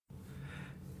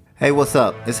Hey, what's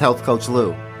up? It's Health Coach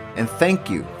Lou, and thank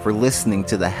you for listening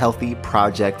to the Healthy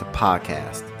Project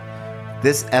podcast.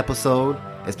 This episode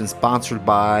has been sponsored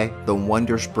by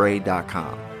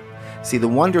thewonderspray.com. See, the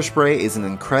Wonder Spray is an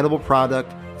incredible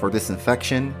product for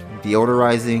disinfection,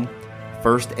 deodorizing,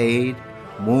 first aid,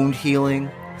 wound healing,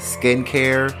 skin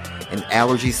care, and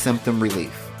allergy symptom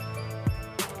relief.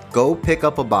 Go pick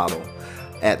up a bottle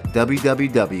at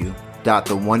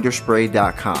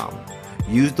www.thewonderspray.com.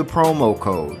 Use the promo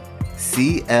code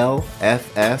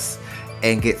CLFS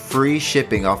and get free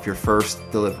shipping off your first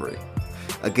delivery.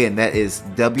 Again, that is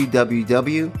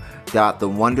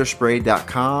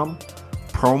www.thewonderspray.com,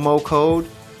 promo code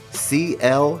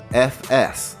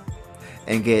CLFS,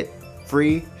 and get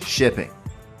free shipping.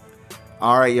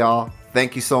 All right, y'all.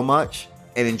 Thank you so much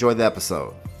and enjoy the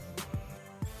episode.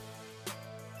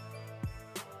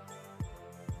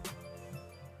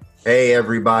 Hey,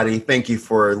 everybody. Thank you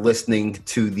for listening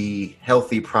to the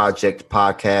Healthy Project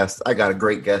podcast. I got a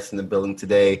great guest in the building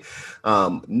today.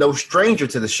 No stranger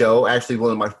to the show, actually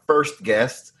one of my first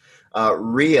guests,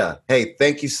 Ria. Hey,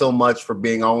 thank you so much for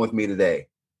being on with me today.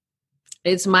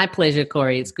 It's my pleasure,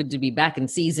 Corey. It's good to be back in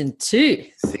season 2.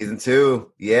 Season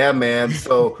 2. Yeah, man.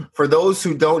 So for those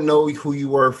who don't know who you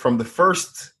were from the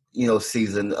first,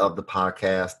 season of the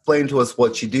podcast, explain to us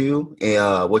what you do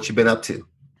and what you've been up to.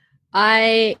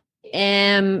 I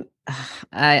am,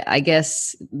 I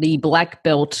guess, the black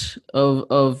belt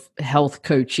of health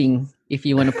coaching, if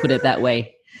you want to put it that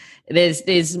way. There's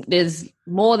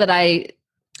more that I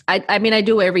mean, I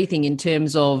do everything in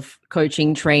terms of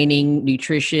coaching, training,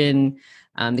 nutrition,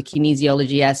 the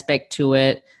kinesiology aspect to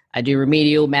it. I do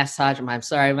remedial massage. I'm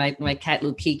sorry, my cat,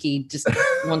 little Kiki, just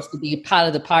wants to be a part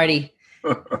of the party.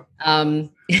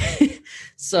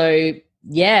 So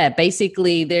yeah,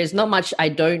 basically there's not much I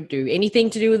don't do.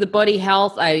 Anything to do with the body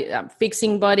health, I'm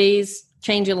fixing bodies,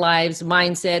 changing lives,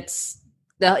 mindsets,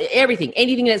 everything,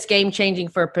 anything that's game changing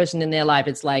for a person in their life.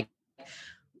 It's like,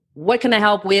 what can I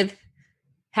help with?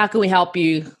 How can we help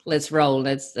you? Let's roll.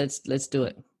 Let's do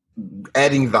it.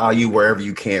 Adding value wherever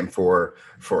you can for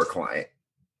a client.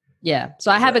 Yeah. So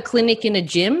I have a clinic in a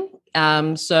gym.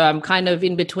 So I'm kind of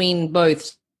in between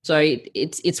both. So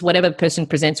it's whatever the person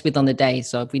presents with on the day.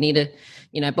 So if we need to,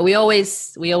 but we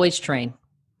always train.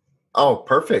 Oh,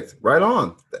 perfect. Right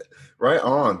on. Right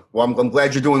on. Well, I'm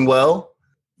glad you're doing well.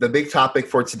 The big topic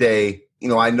for today,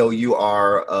 I know you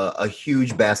are a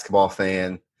huge basketball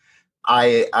fan.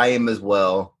 I am as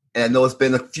well. And I know it's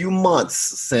been a few months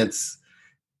since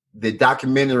the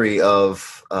documentary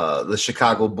of the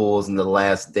Chicago Bulls and The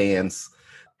Last Dance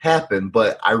happened,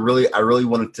 but I really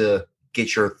wanted to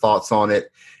get your thoughts on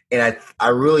it. And I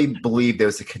really believe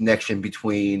there's a connection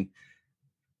between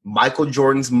Michael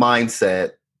Jordan's mindset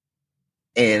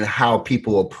and how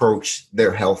people approach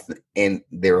their health and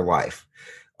their life.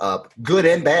 Good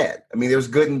and bad. I mean, there's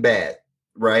good and bad,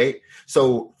 right?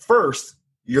 So first,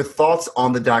 your thoughts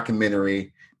on the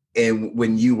documentary and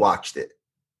when you watched it.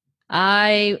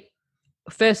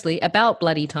 Firstly, about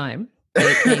bloody time.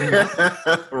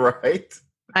 Right.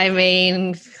 I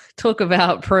mean, talk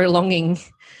about prolonging,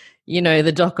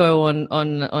 the doco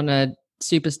on a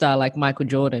superstar like Michael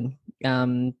Jordan.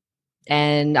 And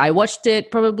I watched it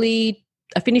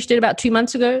I finished it about 2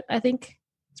 months ago, I think.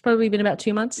 It's probably been about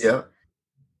 2 months. Yeah.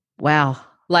 Wow.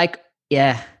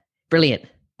 Brilliant.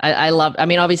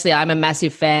 Obviously I'm a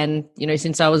massive fan,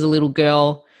 since I was a little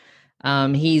girl.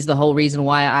 He's the whole reason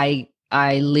why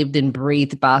I lived and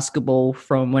breathed basketball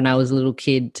from when I was a little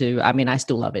kid I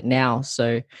still love it now.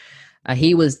 So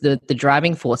he was the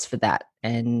driving force for that.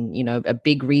 And, a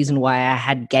big reason why I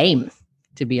had game,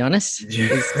 to be honest.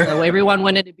 So everyone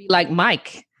wanted to be like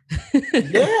Mike.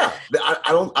 Yeah.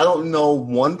 I don't know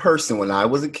one person when I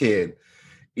was a kid,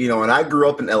 and I grew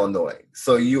up in Illinois.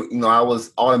 So, I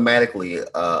was automatically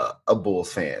a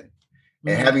Bulls fan.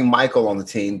 And having Michael on the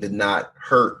team did not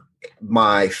hurt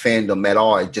my fandom at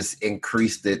all. It just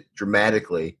increased it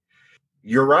dramatically.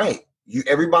 You're right.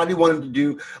 Everybody wanted to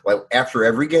do, like, after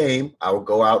every game, I would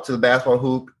go out to the basketball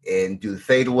hoop and do the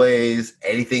fadeaways,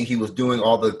 anything he was doing,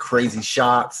 all the crazy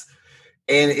shots.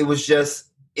 And it was just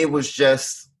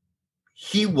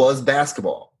he was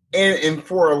basketball. And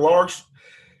for a large,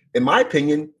 in my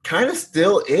opinion, kind of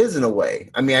still is in a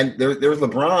way. I mean, there's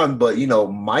LeBron, but,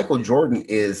 Michael Jordan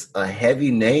is a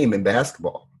heavy name in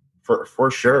basketball for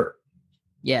sure.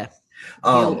 Yeah.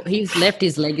 He's left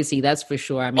his legacy, that's for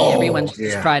sure. I mean, everyone's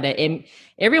just tried to.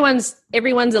 Everyone's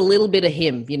a little bit of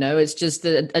him, It's just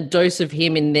a dose of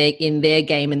him in their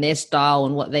game and their style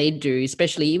and what they do,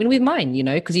 especially even with mine,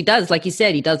 because he does, like you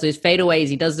said, he does those fadeaways,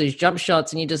 he does those jump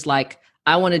shots, and you're just like,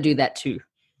 I want to do that too.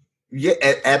 Yeah,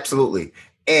 absolutely.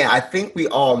 And I think we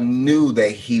all knew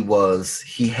that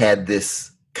he had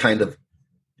this kind of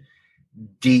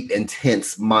deep,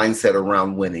 intense mindset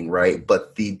around winning, right?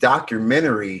 But the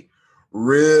documentary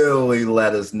really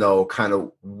let us know kind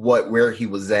of where he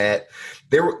was at.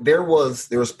 There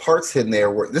was parts in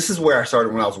there where this is where I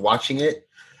started when I was watching it.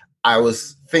 I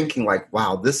was thinking like,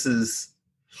 wow, this is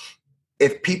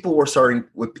if people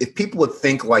would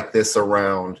think like this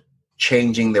around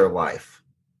changing their life,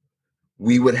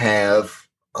 we would have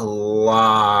a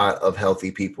lot of healthy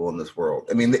people in this world.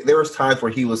 I mean, there was times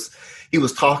where he was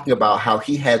talking about how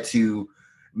he had to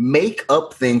make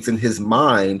up things in his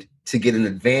mind to get an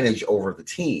advantage over the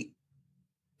team.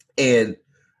 And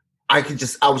I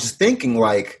was just thinking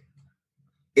like,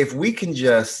 if we can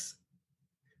just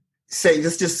say,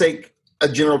 let's just say a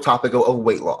general topic of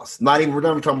weight loss, we're not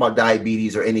even talking about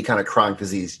diabetes or any kind of chronic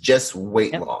disease, just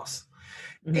weight loss.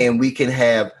 Mm-hmm. And we can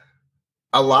have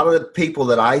a lot of the people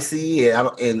that I see,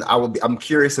 I'm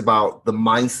curious about the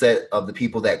mindset of the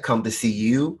people that come to see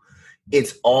you.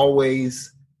 It's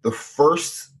always the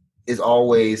first is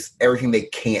always everything they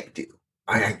can't do.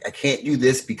 I can't do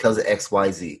this because of X,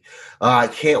 Y, Z. I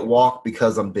can't walk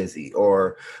because I'm busy,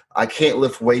 or I can't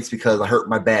lift weights because I hurt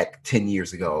my back 10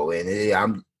 years ago.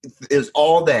 And it's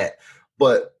all that.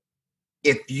 But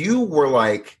if you were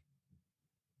like,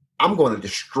 I'm going to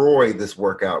destroy this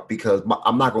workout because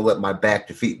I'm not going to let my back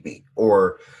defeat me,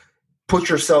 or put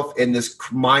yourself in this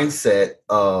mindset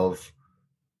of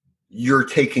you're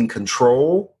taking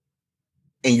control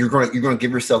and you're going to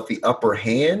give yourself the upper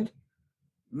hand,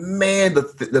 man,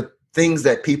 the things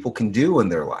that people can do in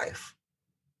their life.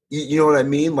 You know what I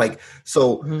mean? Like,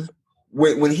 so mm-hmm.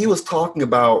 when he was talking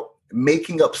about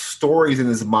making up stories in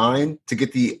his mind to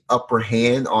get the upper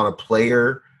hand on a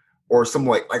player or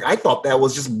someone like I thought that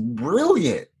was just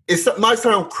brilliant. It might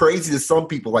sound crazy to some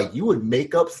people, like you would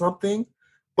make up something,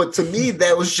 but to me,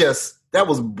 that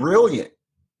was brilliant.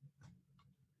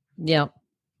 Yeah,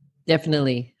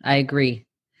 definitely. I agree.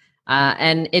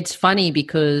 And it's funny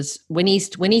because when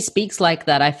he speaks like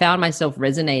that, I found myself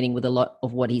resonating with a lot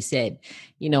of what he said.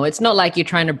 You know, it's not like you're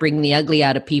trying to bring the ugly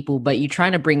out of people, but you're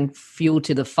trying to bring fuel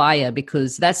to the fire,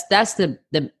 because that's the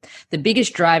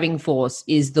biggest driving force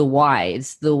is the why.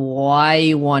 It's the why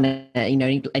you want to, you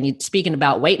know, and you're speaking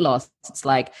about weight loss. It's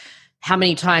like, how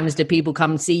many times do people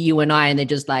come see you and I, and they're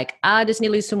just like, I just need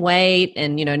to lose some weight,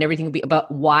 and, you know, and everything will be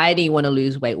about, why do you want to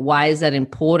lose weight? Why is that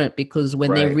important? Because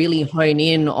when they really hone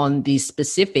in on these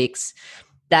specifics,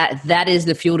 that is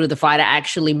the fuel to the fire to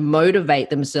actually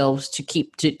motivate themselves to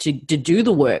keep, to do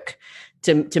the work,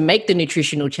 to make the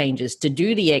nutritional changes, to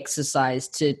do the exercise,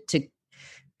 to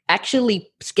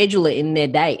actually schedule it in their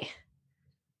day.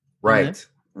 Right,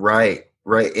 you know?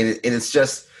 right. And it's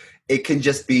just, it can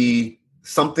just be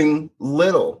something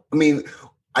little. I mean,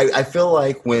 I feel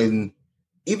like when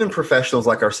even professionals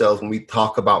like ourselves, when we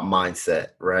talk about mindset,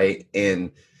 right?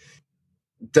 And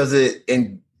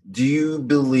do you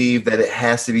believe that it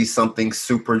has to be something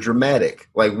super dramatic?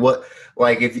 Like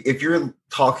if you're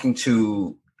talking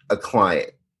to a client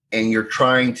and you're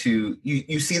trying to,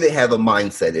 you see they have a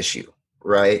mindset issue,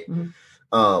 right?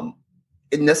 Mm-hmm.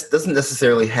 It doesn't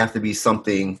necessarily have to be some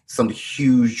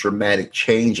huge dramatic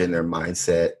change in their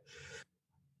mindset.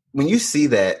 When you see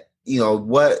that, you know,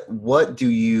 what do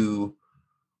you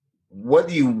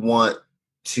want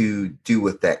to do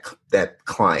with that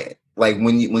client? Like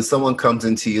when someone comes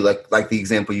into you, like the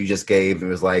example you just gave,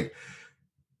 and was like,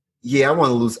 yeah, I want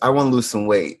to lose some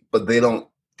weight, but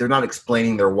they're not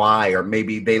explaining their why, or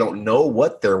maybe they don't know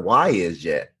what their why is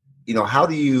yet. You know, how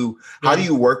do you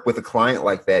work with a client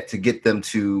like that to get them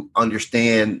to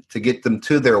understand, to get them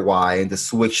to their why, and to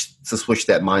switch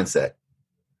that mindset?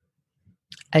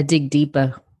 I dig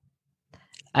deeper.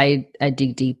 I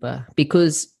dig deeper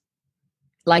because,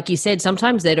 like you said,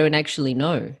 sometimes they don't actually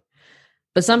know,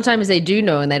 but sometimes they do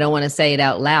know and they don't want to say it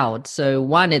out loud. So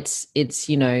one, it's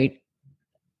you know,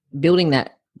 building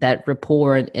that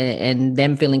rapport and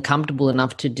them feeling comfortable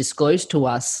enough to disclose to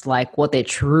us like what their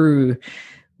true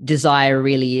desire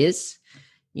really is.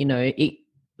 You know,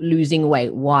 losing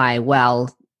weight. Why?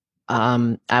 Well,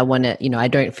 I want to, you know, I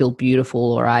don't feel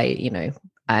beautiful, or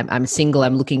I'm single,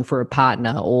 I'm looking for a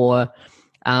partner, or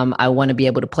I want to be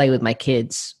able to play with my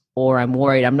kids, or I'm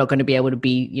worried I'm not going to be able to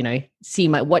be, you know, see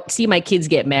my kids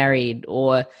get married,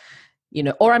 or, you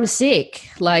know, or I'm sick.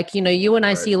 Like, you know, you and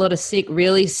I see a lot of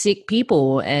really sick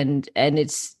people, and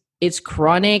it's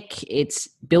chronic, it's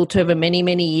built over many,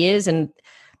 many years, and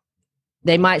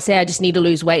they might say, I just need to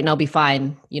lose weight and I'll be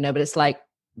fine, you know, but it's like,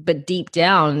 but deep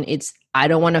down, it's, I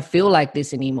don't want to feel like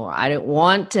this anymore. I don't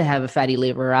want to have a fatty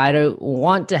liver. I don't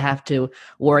want to have to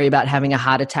worry about having a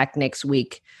heart attack next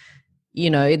week. You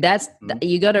know, that's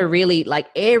you got to really like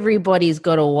everybody's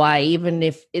got a why, even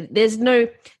if there's no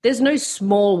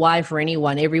small why for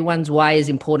anyone. Everyone's why is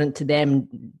important to them,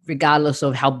 regardless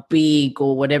of how big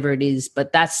or whatever it is.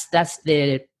 But that's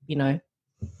their, you know,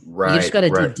 you just Right, got to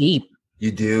right. dig deep.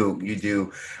 You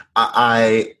do.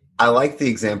 I like the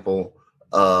example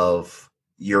of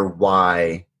your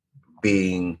why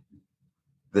being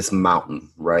this mountain,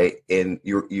 right? And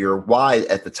your why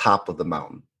at the top of the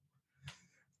mountain.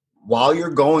 While you're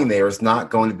going there, it's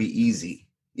not going to be easy.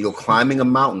 You know, climbing a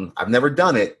mountain, I've never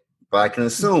done it, but I can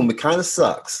assume it kind of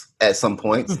sucks at some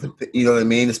points. You know what I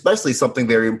mean? Especially something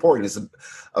very important. It's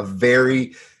a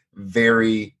very,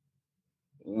 very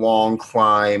long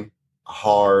climb,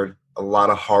 hard, a lot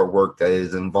of hard work that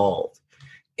is involved.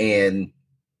 And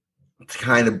to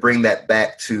kind of bring that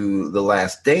back to The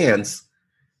Last Dance,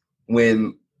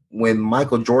 when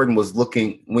Michael Jordan was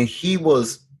when he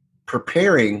was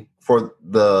preparing for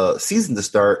the season to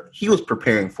start, he was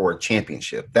preparing for a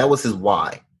championship. That was his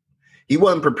why. He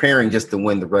wasn't preparing just to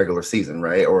win the regular season,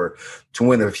 right? Or to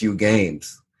win a few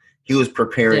games. He was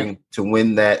preparing to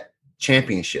win that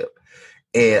championship.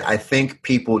 And I think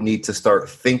people need to start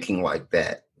thinking like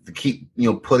that. To keep,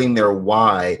 putting their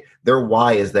why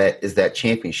is that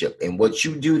championship. And what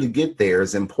you do to get there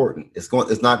is important. It's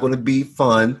not going to be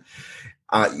fun.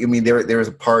 There's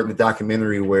a part in the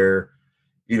documentary where,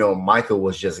 Michael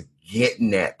was just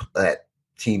getting at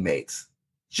teammates,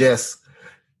 just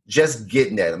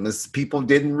getting at them. People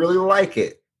didn't really like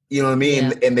it. You know what I mean?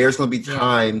 Yeah. And there's going to be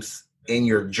times in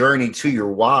your journey to your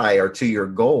why or to your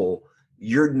goal,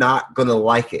 you're not going to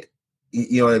like it.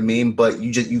 You know what I mean? But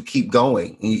you keep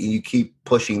going. You keep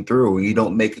pushing through. You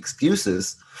don't make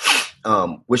excuses,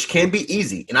 which can be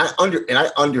easy. And I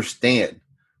understand,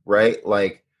 right?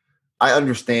 Like, I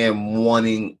understand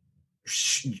wanting.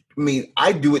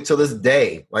 I do it till this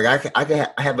day. Like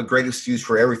I have a great excuse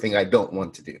for everything I don't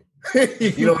want to do.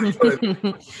 You know what I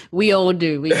mean? We all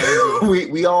do.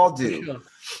 We all do. Sure.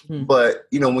 But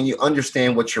when you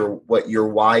understand what your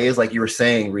why is, like you were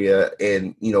saying, Rhea,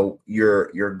 and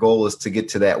your goal is to get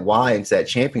to that why and to that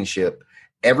championship,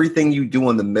 everything you do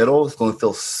in the middle is going to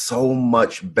feel so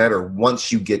much better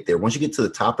once you get there. Once you get to the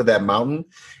top of that mountain,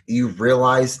 you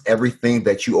realize everything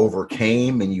that you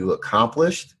overcame and you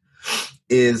accomplished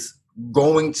is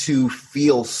going to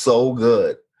feel so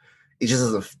good. It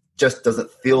just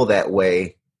doesn't feel that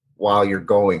way while you're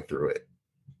going through it.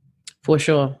 For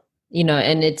sure.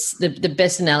 And it's the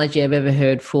best analogy I've ever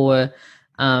heard for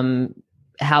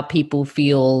how people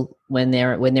feel when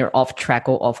they're off track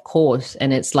or off course.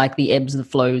 And it's like the ebbs and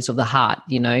flows of the heart,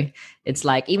 It's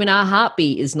like even our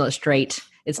heartbeat is not straight.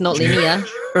 It's not linear.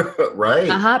 Right.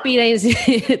 Our heartbeat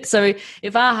ain't. So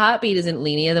if our heartbeat isn't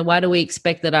linear, then why do we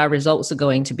expect that our results are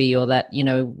going to be, or that,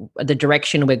 the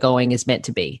direction we're going is meant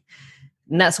to be?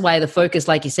 And that's why the focus,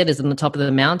 like you said, is on the top of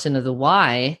the mountain of the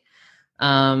why.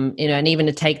 And even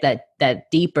to take that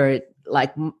deeper,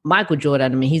 like Michael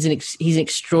Jordan, I mean, he's an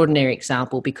extraordinary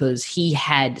example because he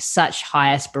had such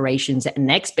high aspirations and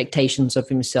expectations of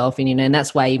himself, and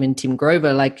that's why even Tim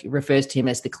Grover refers to him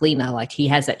as the cleaner. Like he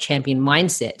has that champion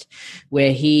mindset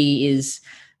where he is,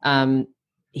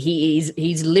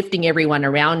 he's lifting everyone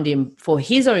around him for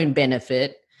his own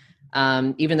benefit.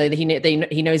 Even though he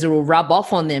knows it will rub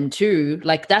off on them too.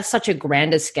 Like that's such a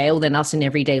grander scale than us in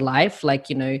everyday life. Like,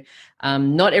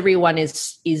 not everyone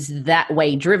is that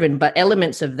way driven, but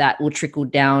elements of that will trickle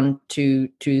down to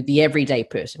the everyday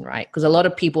person, right? Because a lot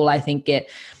of people, I think, get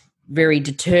very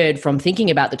deterred from thinking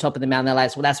about the top of the mountain. They're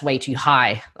like, well, that's way too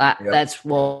high. That's,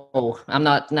 whoa, I'm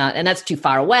not, and that's too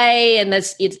far away. And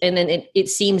then it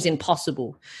seems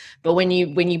impossible. But when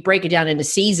you break it down into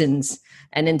seasons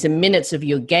and into minutes of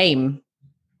your game,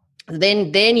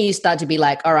 then you start to be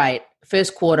like, all right,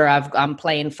 first quarter, I'm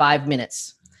playing 5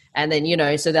 minutes. And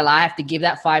then, so that I have to give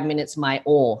that 5 minutes my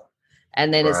all.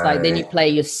 And then it's like, then you play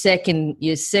your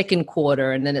second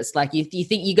quarter. And then it's like, you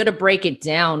think you got to break it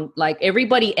down. Like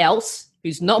everybody else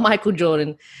who's not Michael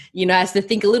Jordan, has to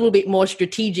think a little bit more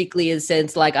strategically in a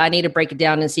sense, like I need to break it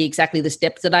down and see exactly the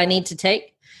steps that I need to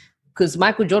take. Because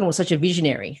Michael Jordan was such a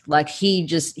visionary. Like he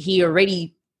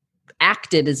already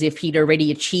acted as if he'd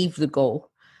already achieved the goal.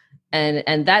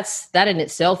 And that in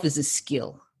itself is a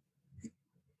skill.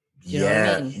 You know what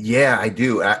I mean? Yeah, I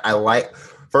do. I like,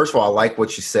 first of all, I like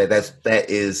what you said. That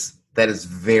is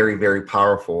very, very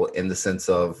powerful in the sense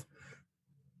of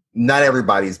not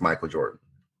everybody's Michael Jordan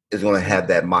is going to have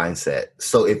that mindset.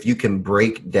 So if you can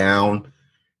break down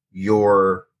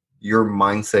your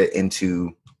mindset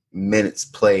into minutes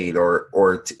played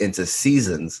or into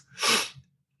seasons,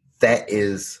 that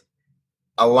is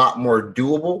a lot more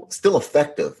doable, still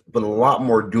effective, but a lot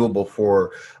more doable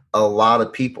for a lot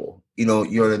of people. You know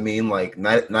what I mean? Like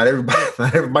not everybody,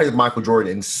 not everybody's Michael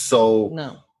Jordan and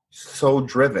so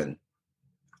driven.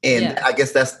 And Yeah. I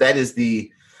guess that is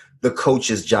the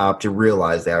coach's job to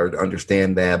realize that or to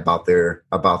understand that about their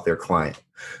client.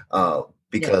 Yeah.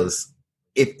 Because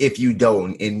if you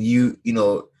don't, and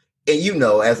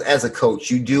as a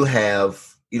coach, you do have,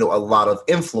 a lot of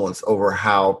influence over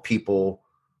how people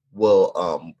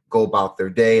will go about their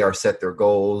day or set their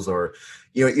goals, or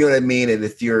you know what I mean. And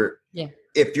if you're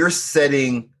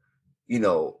setting,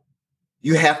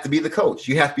 you have to be the coach.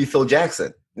 You have to be Phil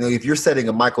Jackson. If you're setting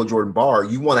a Michael Jordan bar,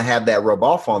 you want to have that rub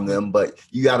off on them, but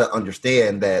you got to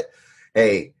understand that,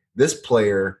 hey, this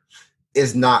player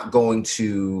is not going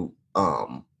to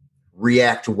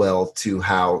react well to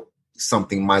how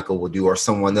something Michael will do, or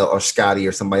someone else, or Scotty,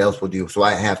 or somebody else will do. So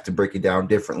I have to break it down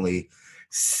differently.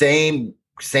 Same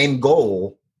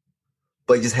goal,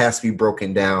 but it just has to be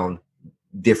broken down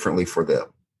differently for them.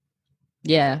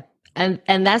 Yeah. And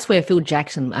that's where Phil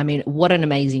Jackson, I mean, what an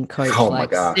amazing coach. Oh my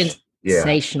gosh.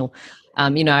 Sensational.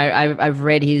 I've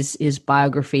read his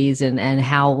biographies and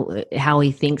how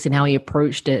he thinks and how he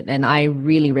approached it. And I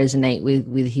really resonate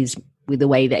with the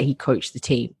way that he coached the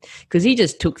team, because he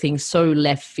just took things so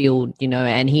left field,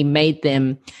 and he made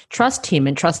them trust him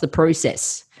and trust the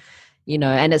process,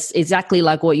 and it's exactly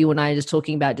like what you and I are just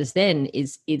talking about just then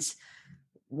it's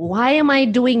why am I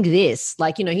doing this?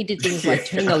 Like, he did things like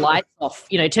turn the lights off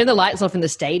in the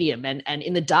stadium and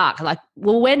in the dark. Like,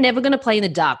 well, we're never going to play in the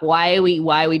dark. Why are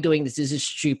we doing this? This is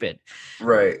stupid.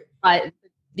 Right.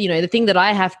 The thing that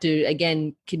I have to,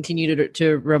 again, continue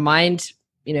to remind,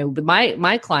 with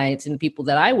my clients and people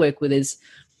that I work with is,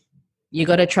 you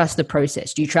got to trust the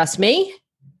process. Do you trust me?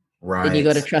 Right. Then you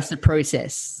got to trust the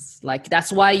process. Like,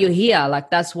 that's why you're here. Like,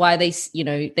 that's why they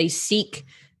seek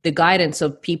the guidance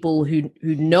of people who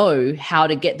know how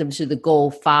to get them to the goal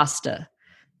faster,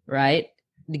 right?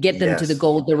 To get them to the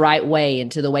goal the right way,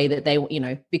 and to the way that they,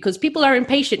 because people are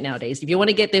impatient nowadays. If you want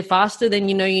to get there faster, then,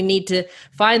 you need to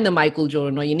find the Michael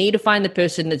Jordan, or you need to find the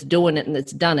person that's doing it and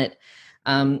that's done it.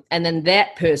 And then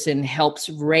that person helps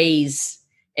raise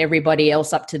everybody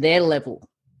else up to their level.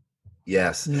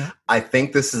 Yes. Yeah. I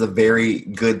think this is a very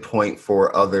good point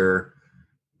for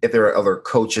if there are other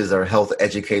coaches or health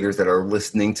educators that are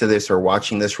listening to this or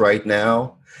watching this right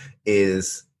now,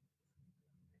 is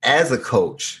as a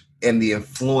coach and the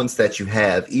influence that you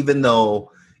have, even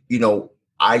though,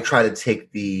 I try to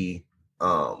take the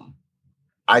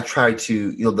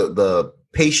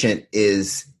patient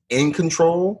is in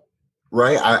control,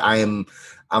 right?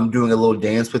 I'm doing a little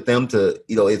dance with them to,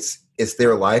 it's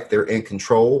their life, they're in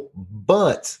control,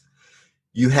 but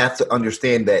you have to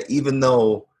understand that even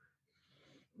though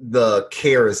the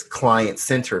care is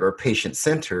client-centered or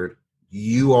patient-centered,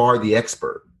 you are the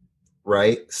expert,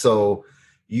 right? So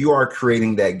you are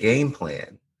creating that game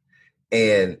plan.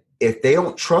 And if they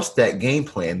don't trust that game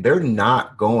plan, they're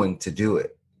not going to do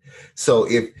it. So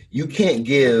if you can't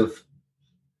give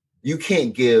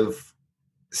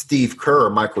Steve Kerr or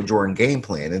Michael Jordan game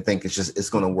plan and think it's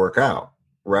going to work out,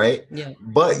 right? Yeah.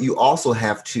 But you also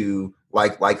have to,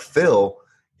 like Phil,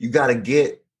 you got to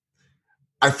get,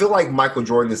 I feel like Michael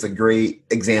Jordan is a great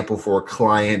example for a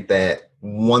client that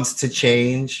wants to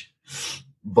change,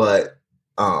 but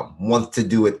wants to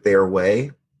do it their way,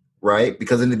 right?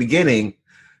 Because in the beginning,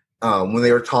 when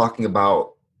they were talking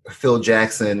about Phil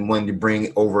Jackson wanting to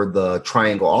bring over the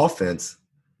triangle offense,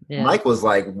 Mike was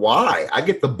like, why? I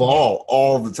get the ball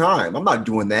all the time. I'm not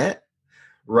doing that,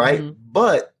 right? Mm-hmm.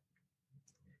 But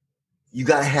you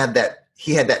got to have that.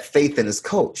 He had that faith in his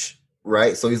coach,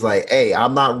 right? So he's like, hey,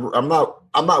 I'm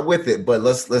not with it, but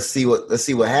let's see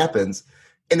what happens.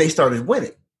 And they started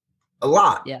winning a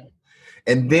lot. Yeah.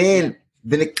 And then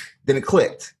it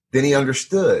clicked. Then he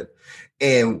understood.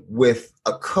 And with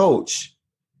a coach,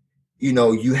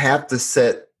 you have to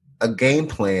set a game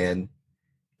plan,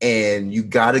 and you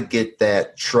got to get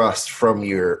that trust from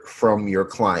your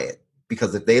client,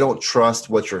 because if they don't trust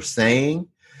what you're saying,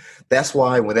 that's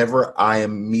why whenever I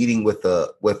am meeting with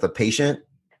a patient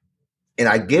and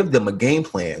I give them a game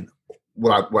plan,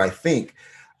 what I think,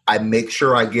 I make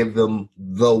sure I give them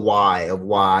the why of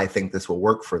why I think this will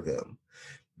work for them.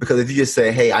 Because if you just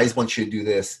say, hey, I just want you to do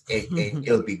this, and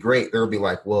it'll be great, they'll be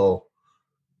like, well,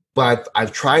 but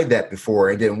I've tried that before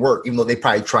and it didn't work, even though they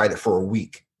probably tried it for a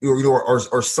week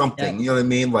or something. Yeah. You know what I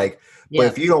mean? Like, but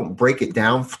if you don't break it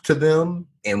down to them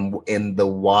and the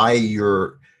why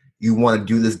you want to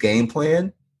do this game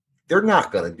plan, they're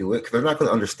not going to do it, because they're not going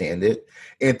to understand it.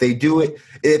 And if they do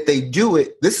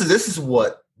it, this is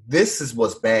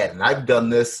what's bad. And I've done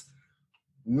this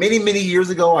many, many years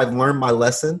ago. I've learned my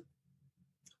lesson.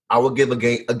 I will give a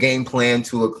game plan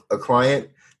to a client.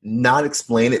 not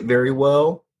explain it very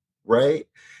well, right?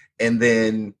 And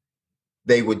then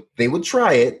they would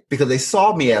try it because they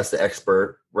saw me as the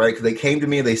expert, right? Because they came to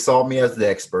me and they saw me as the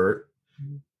expert.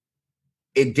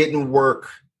 It didn't work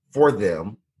for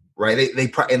them, right? They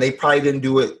probably didn't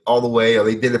do it all the way, or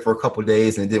they did it for a couple of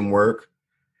days and it didn't work.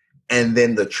 And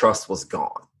then the trust was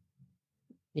gone.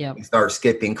 Yeah. We started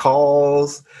skipping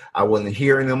calls. I wasn't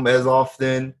hearing them as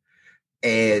often.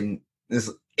 And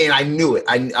I knew it.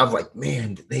 I was like,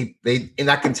 man, they and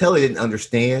I can tell they didn't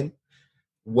understand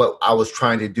what I was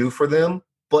trying to do for them.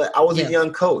 But I was a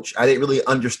young coach. I didn't really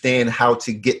understand how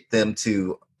to get them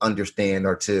to understand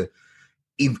or to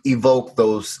evoke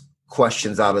those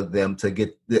questions out of them to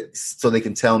get so they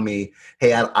can tell me,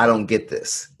 hey, I don't get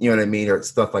this. You know what I mean? Or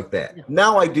stuff like that. Yeah.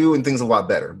 Now I do, and things are a lot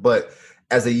better. But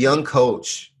as a young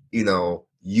coach, you know,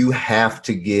 you have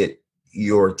to get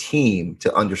your team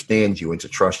to understand you and to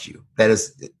trust you. That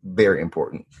is very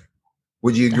important.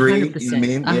 Would you agree?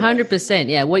 100%. 100%.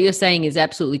 Yeah. What you're saying is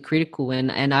absolutely critical.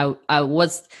 And I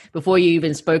was, before you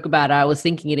even spoke about it, I was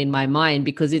thinking it in my mind,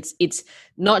 because it's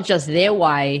not just their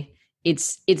why,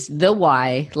 it's the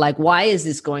why. Like, why is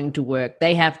this going to work?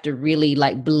 They have to really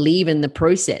like believe in the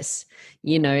process.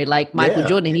 You know, like Michael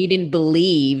Jordan, he didn't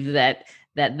believe that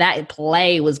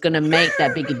play was going to make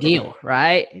that big a deal,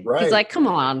 right? He's like, come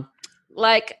on.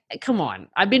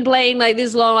 I've been playing like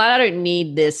this long. I don't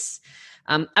need this.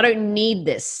 I don't need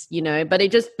this, you know, but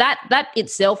it just, that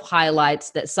itself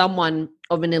highlights that someone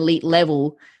of an elite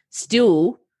level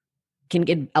still can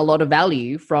get a lot of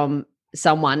value from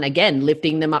someone, again,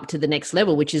 lifting them up to the next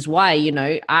level, which is why, you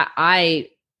know, I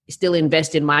still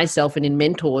invest in myself and in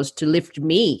mentors to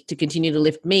continue to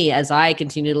lift me as I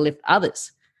continue to lift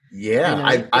others. Yeah.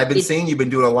 You know, I've been seeing you've been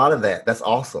doing a lot of that. That's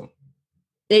awesome.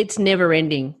 It's never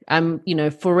ending. I'm, you know,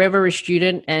 forever a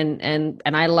student, and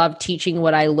I love teaching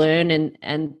what I learn,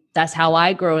 and that's how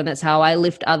I grow, and that's how I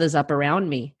lift others up around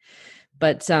me.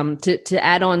 But to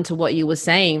add on to what you were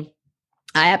saying,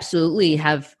 I absolutely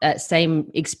have that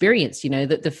same experience. You know,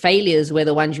 that the failures were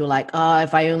the ones you're like, oh,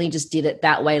 if I only just did it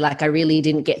that way, like I really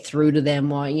didn't get through to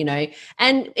them, or, you know,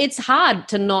 and it's hard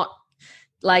to not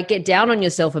like get down on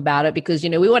yourself about it, because, you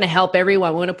know, we want to help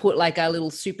everyone. We want to put like our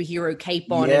little superhero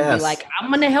cape on and be like, I'm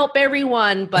going to help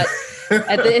everyone. But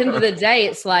at the end of the day,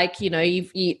 it's like, you know,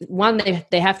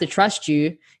 they have to trust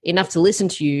you enough to listen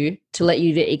to you, to let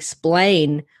you to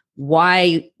explain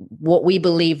why what we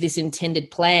believe this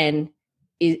intended plan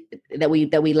is that we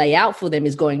lay out for them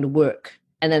is going to work.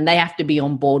 And then they have to be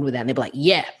on board with that. And they'll be like,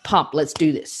 yeah, pump, let's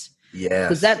do this. Yeah,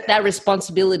 because that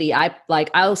responsibility,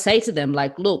 I'll say to them,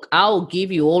 like, look, I'll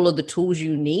give you all of the tools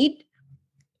you need,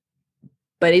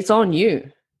 but it's on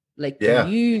you. Like,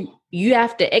 you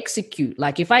have to execute.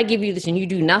 Like, if I give you this and you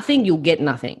do nothing, you'll get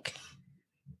nothing.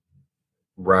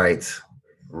 Right.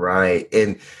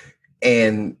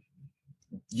 And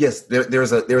yes,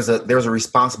 there's a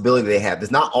responsibility they have.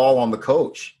 It's not all on the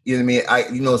coach. You know what I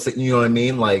mean? You know what I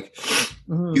mean? Like,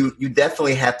 you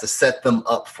definitely have to set them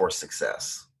up for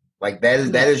success. Like that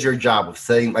is your job of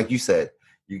setting, like you said,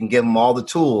 you can give them all the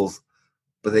tools,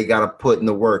 but they got to put in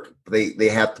the work. They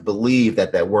have to believe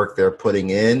that work they're putting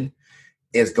in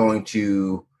is going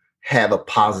to have a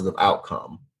positive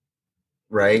outcome.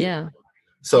 Right. Yeah.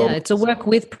 So it's a work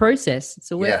with process. It's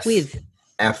a work with.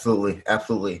 Absolutely.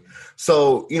 Absolutely.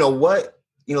 So,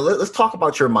 let's talk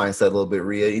about your mindset a little bit,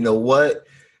 Ria. You know, what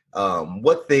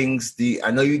things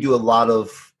I know you do a lot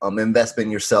of investment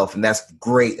in yourself, and that's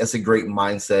great. That's a great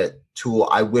mindset tool.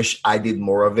 I wish I did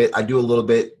more of it. I do a little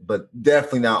bit, but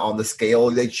definitely not on the scale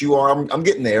that you are. I'm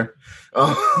getting there.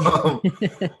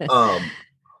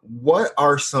 What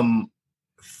are some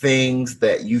things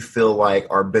that you feel like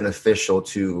are beneficial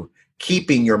to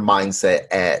keeping your mindset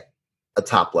at a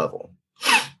top level?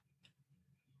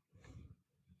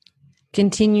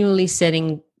 Continually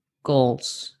setting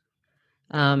goals.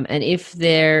 And if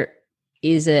there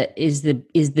is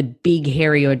the big,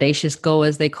 hairy, audacious goal,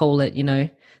 as they call it, you know,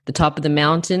 the top of the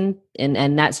mountain,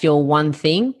 and that's your one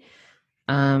thing,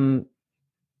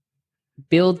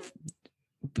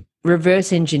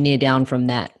 reverse engineer down from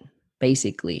that,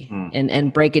 basically,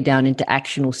 and break it down into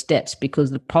actionable steps.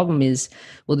 Because the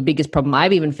biggest problem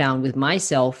I've even found with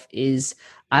myself is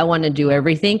I want to do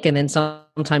everything, and then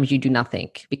sometimes you do nothing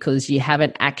because you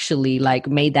haven't actually like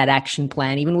made that action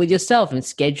plan, even with yourself, and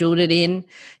scheduled it in.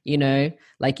 You know,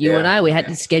 like you and I, we had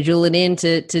to schedule it in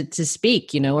to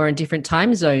speak. You know, we're in different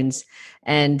time zones,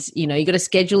 and you know, you got to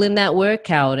schedule in that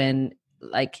workout, and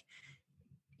like,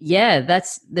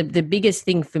 that's the biggest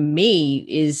thing for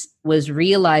me was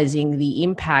realizing the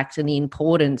impact and the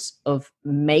importance of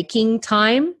making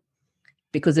time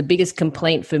because the biggest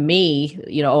complaint for me,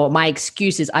 or my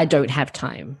excuse is I don't have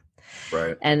time.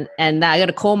 Right. And I got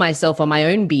to call myself on my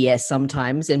own BS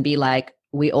sometimes and be like,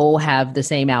 we all have the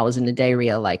same hours in the day,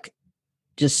 Ria. Like,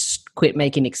 just quit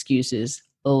making excuses,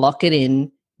 lock it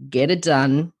in, get it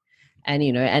done. And,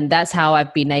 and that's how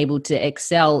I've been able to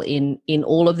excel in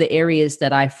all of the areas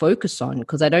that I focus on.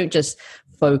 Because I don't just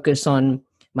focus on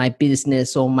my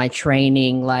business or my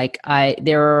training. Like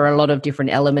there are a lot of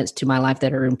different elements to my life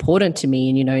that are important to me.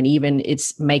 And, and even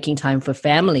it's making time for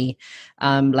family.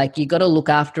 Like you got to look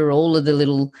after all of the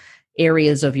little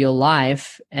areas of your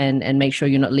life and make sure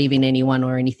you're not leaving anyone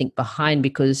or anything behind,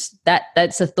 because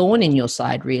that's a thorn in your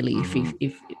side, really. Mm-hmm.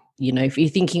 If you're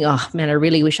thinking, oh man, I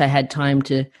really wish I had time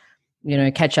to,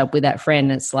 catch up with that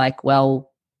friend. It's like,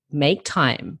 well, make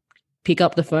time. Pick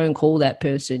up the phone, call that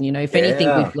person. If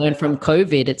anything we've learned from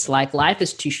COVID, it's like life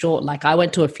is too short. Like I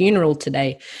went to a funeral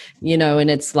today, and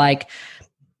it's like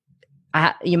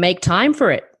you make time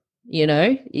for it.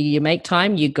 You make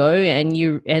time, you go and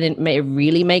it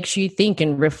really makes you think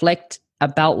and reflect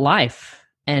about life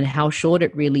and how short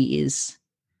it really is.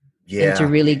 Yeah. And to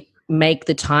really make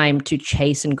the time to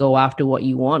chase and go after what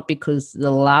you want, because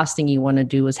the last thing you want to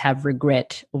do is have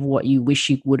regret of what you wish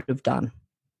you would have done.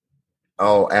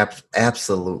 Oh,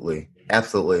 absolutely.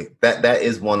 Absolutely. That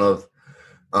is one of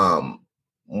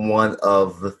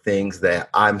the things that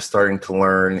I'm starting to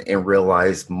learn and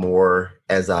realize more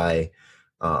as I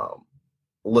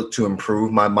look to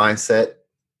improve my mindset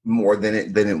more than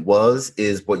it was,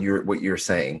 is what you're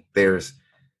saying.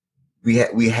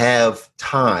 We have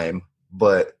time,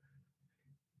 but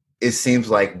it seems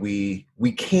like we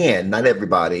can, not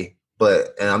everybody,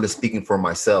 and I'm just speaking for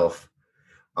myself.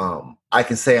 I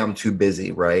can say I'm too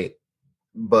busy, right?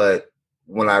 But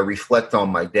when I reflect on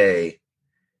my day,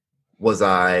 was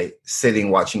I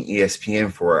sitting watching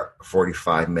ESPN for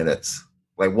 45 minutes?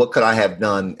 Like, what could I have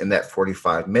done in that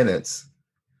 45 minutes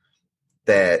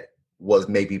that was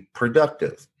maybe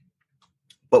productive?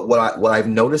 But what I've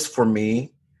noticed for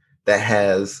me that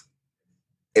has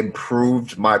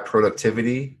improved my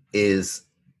productivity is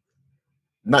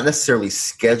not necessarily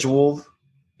scheduled,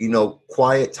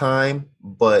 quiet time,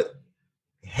 but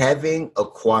having a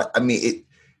quiet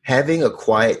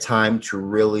time to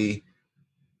really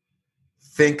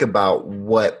think about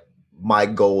what my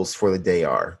goals for the day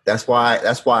are. That's why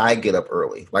I get up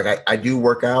early. Like I do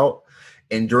work out,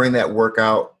 and during that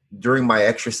workout, during my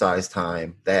exercise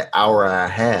time, that hour I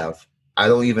have, I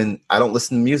don't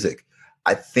listen to music.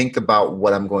 I think about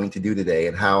what I'm going to do today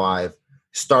and how I've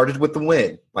started with the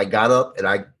win. I got up and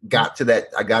I got to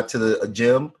the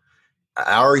gym.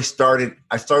 I started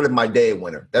my day a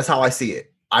winner. That's how I see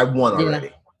it. I won already.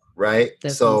 Yeah. Right.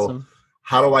 That's so awesome.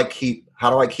 How do I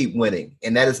keep winning?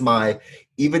 And that is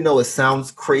even though it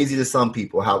sounds crazy to some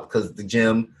people, because the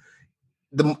gym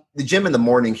in the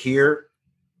morning here,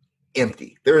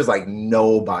 empty. There is like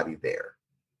nobody there.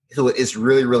 So it's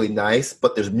really, really nice,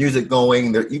 but there's music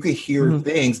going there. You can hear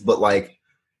things, but like,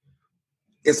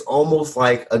 it's almost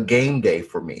like a game day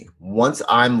for me. Once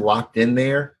I'm locked in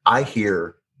there, I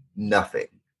hear nothing,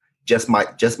 just my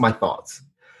thoughts.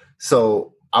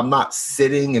 So I'm not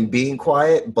sitting and being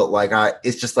quiet, but like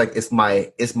it's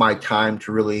my time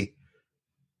to really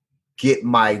get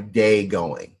my day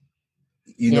going.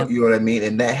 You know what I mean?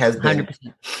 And that has been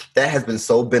 100%. That has been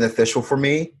so beneficial for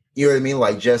me. You know what I mean?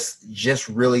 Like just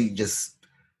really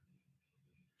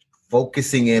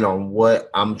focusing in on what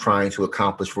I'm trying to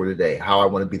accomplish for today, how I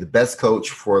want to be the best coach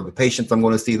for the patients I'm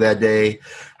going to see that day,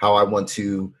 how I want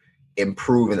to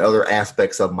improve in other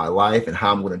aspects of my life, and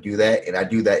how I'm going to do that. And I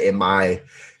do that in my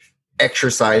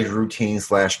exercise routine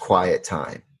 / quiet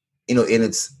time. And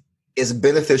it's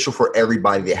beneficial for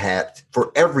everybody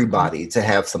to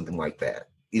have something like that.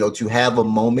 To have a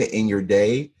moment in your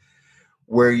day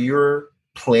where you're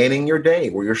planning your day,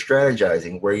 where you're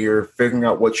strategizing, where you're figuring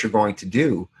out what you're going to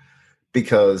do.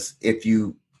 Because if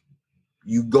you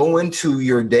go into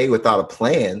your day without a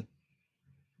plan,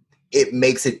 it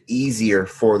makes it easier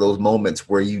for those moments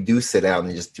where you do sit down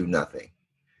and just do nothing.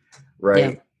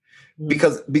 Right.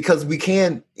 Yeah. Because we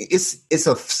can, it's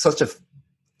such a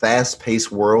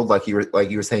fast-paced world, like you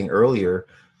were saying earlier.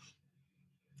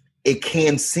 It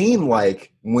can seem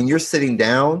like when you're sitting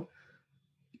down,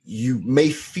 you may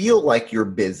feel like you're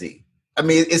busy. I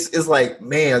mean, it's like,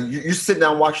 man, you're sitting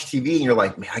down watching TV and you're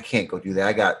like, man, I can't go do that.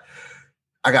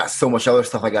 I got so much other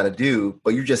stuff I got to do,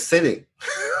 but you're just sitting.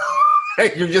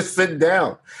 You're just sitting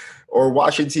down or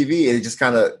watching TV, and it just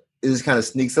kind of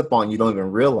sneaks up on you. You don't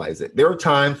even realize it. There are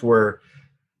times where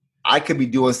I could be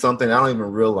doing something I don't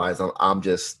even realize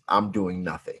I'm doing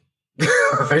nothing.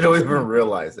 I don't even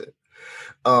realize it.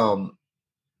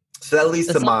 So that leads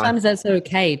But to my, sometimes that's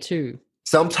okay too.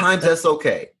 sometimes that's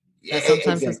okay. Yeah,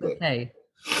 Sometimes that's exactly. okay.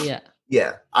 Yeah.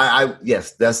 Yeah.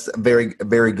 Yes, that's a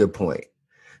very good point.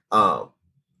 Um,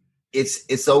 it's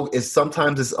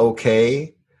sometimes it's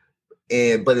okay.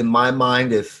 But in my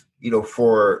mind, if, and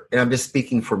I'm just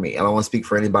speaking for me, I don't want to speak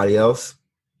for anybody else.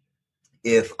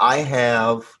 If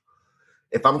I'm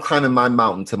climbing my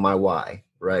mountain to my why,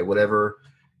 right? Whatever.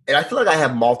 And I feel like I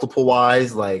have multiple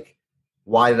whys. Like,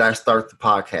 why did I start the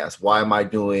podcast? Why am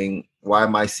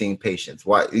I seeing patients?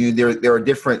 There are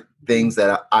different things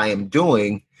that I am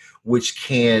doing, which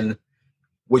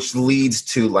leads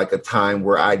to like a time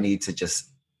where I need to just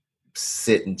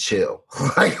sit and chill.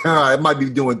 Like, I might be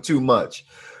doing too much,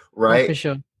 Oh, for right?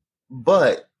 sure.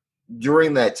 But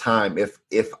during that time, if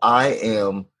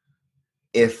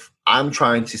I'm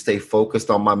trying to stay focused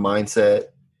on my mindset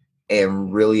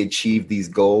and really achieve these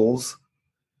goals,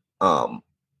 um,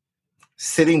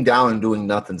 sitting down and doing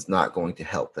nothing's not going to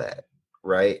help that,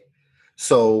 right?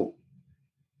 So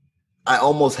I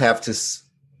almost have to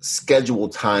schedule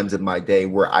times in my day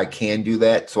where I can do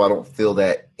that, so I don't feel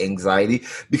that anxiety.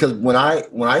 Because when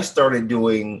I started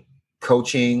doing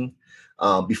coaching,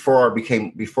 before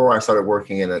I started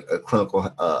working in a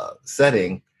clinical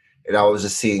setting, and I was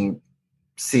just seeing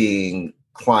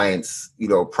clients,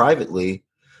 privately.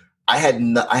 I had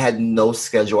no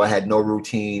schedule, I had no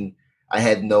routine, I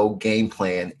had no game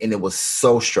plan, and it was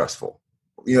so stressful.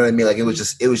 You know what I mean? Like, it was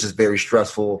just very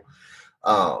stressful.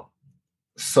 Um,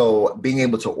 so being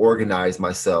able to organize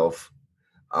myself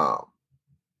um,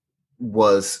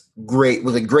 was a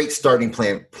great starting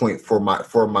point for my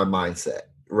mindset,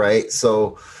 right?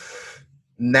 So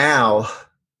now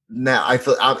I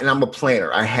feel, and I'm a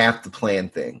planner. I have to plan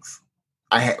things.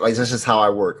 Like, that's just how I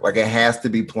work. Like, it has to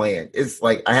be planned. It's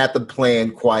like I have to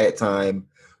plan quiet time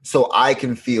so I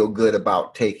can feel good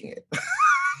about taking it.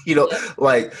 Yep.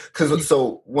 Like, because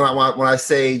so when I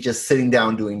say just sitting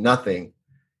down doing nothing,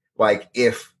 like,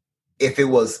 if it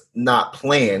was not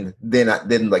planned, then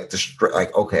like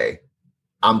like, okay,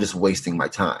 I'm just wasting my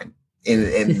time, and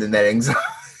then that anxiety,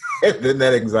 then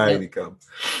that Yep. anxiety comes.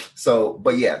 So,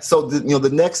 but yeah, so the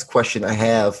next question I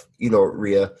have,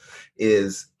 Ria,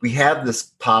 is we have this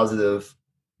positive,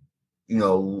 you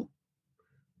know,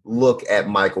 look at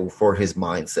Michael for his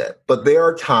mindset, but there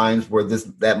are times where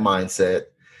that mindset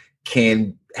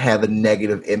can have a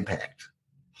negative impact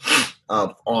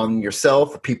on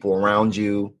yourself, people around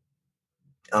you.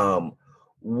 Um,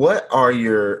 what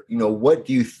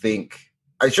do you think?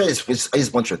 I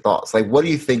just want your thoughts. Like, what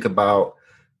do you think about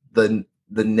the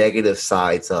negative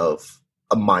sides of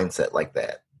a mindset like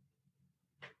that?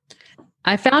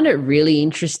 I found it really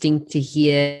interesting to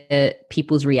hear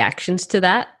people's reactions to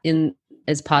that in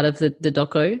as part of the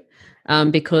doco,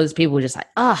 because people were just like,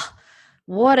 "Ah,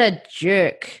 what a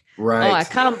jerk! Oh, I Right.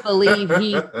 can't believe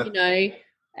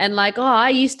and like, oh, I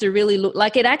used to really look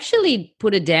like it." Actually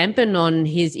put a dampen on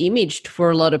his image for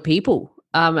a lot of people,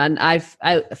 and I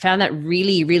found that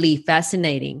really really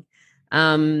fascinating.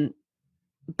 Um,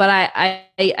 but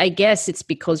I guess it's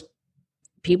because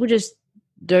people just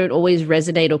don't always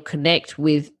resonate or connect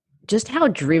with just how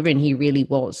driven he really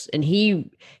was, and he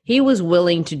was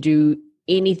willing to do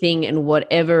anything and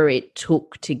whatever it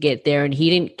took to get there, and he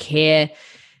didn't care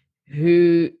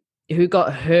who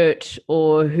got hurt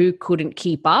or who couldn't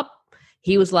keep up.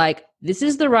 He was like, this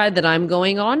is the ride that I'm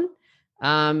going on.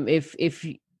 If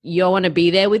you want to be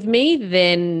there with me,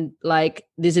 then like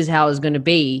this is how it's going to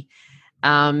be.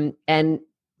 And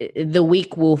the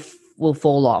weak will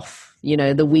fall off.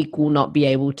 The weak will not be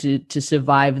able to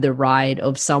survive the ride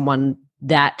of someone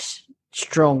that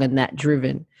strong and that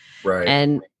driven. Right.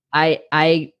 And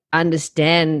I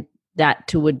understand that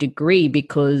to a degree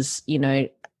because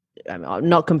I'm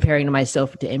not comparing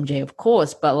myself to MJ, of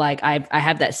course, but like I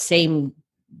have that same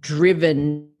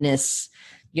drivenness,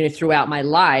 throughout my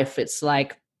life. It's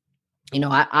like,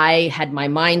 I had my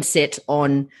mindset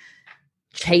on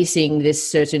chasing this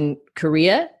certain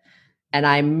career and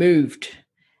I moved,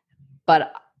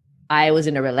 but I was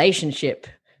in a relationship.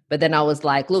 But then I was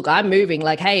like, look, I'm moving.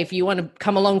 Like, hey, if you want to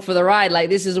come along for the ride, like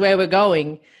this is where we're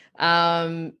going.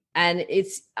 And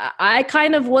I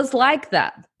kind of was like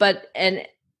that, but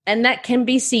and that can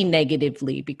be seen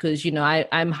negatively because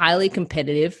I'm highly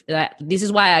competitive. This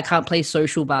is why I can't play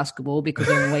social basketball because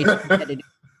I'm way too competitive.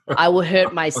 I will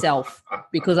hurt myself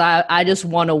because I just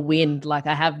want to win. Like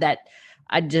I have that.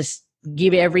 I just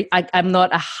give I'm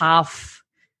not a half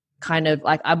kind of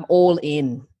like I'm all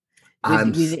in with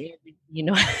I'm you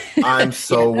know. I'm Yeah,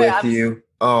 so no, with you.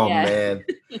 Oh yeah. man,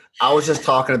 I was just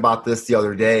talking about this the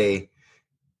other day.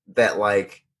 That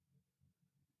like,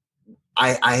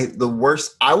 I the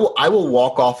worst. I will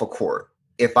walk off a court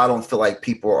if I don't feel like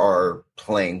people are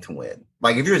playing to win.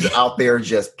 Like if you're just out there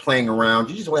just playing around,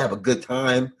 you just want to have a good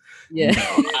time. Yeah.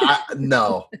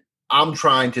 No, I'm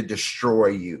trying to destroy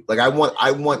you. Like I want Yeah.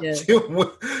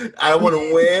 I want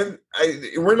to win.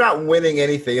 We're not winning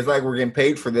anything. It's like we're getting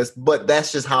paid for this, but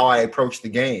that's just how I approach the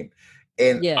game.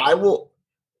 And Yeah.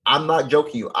 I'm not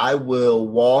joking you. I will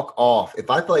walk off. If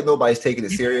I feel like nobody's taking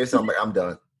it serious, I'm like, I'm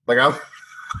done. Like I'm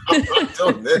not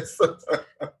doing this.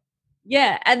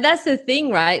 Yeah, and that's the thing,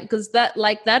 right? Because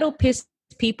that'll piss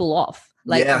people off.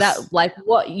 Like Yes. that, like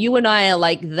what you and I are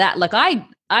like that. Like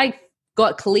I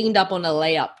got cleaned up on a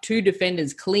layup. 2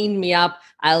 defenders cleaned me up.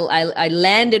 I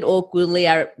landed awkwardly.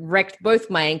 I wrecked both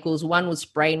my ankles. One was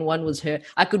sprained, one was hurt.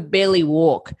 I could barely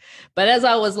walk. But as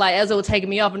they were taking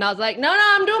me off, and I was like, no,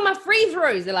 I'm doing my free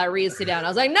throws. They're like, Rhea, sit down. I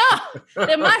was like, no,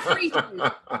 they're my free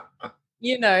throws.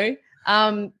 You know,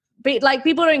 but like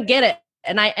people don't get it.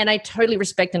 And I totally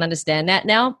respect and understand that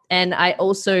now. And I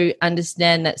also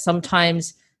understand that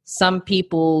sometimes some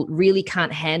people really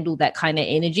can't handle that kind of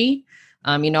energy.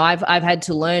 You know, I've had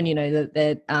to learn, you know,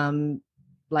 that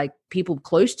like people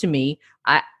close to me,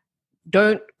 I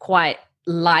don't quite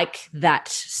like that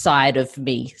side of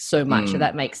me so much. If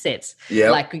that makes sense.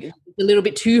 Yeah. Like a little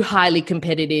bit too highly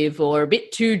competitive or a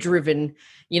bit too driven.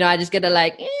 You know, I just got to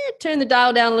like turn the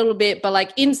dial down a little bit, but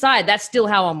like inside, that's still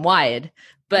how I'm wired.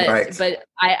 But Right. but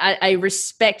I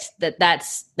respect that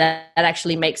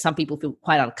actually makes some people feel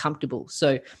quite uncomfortable.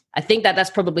 So I think that's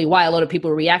probably why a lot of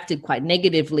people reacted quite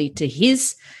negatively to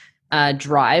his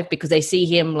drive, because they see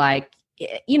him like,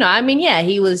 you know, I mean, yeah,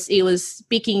 he was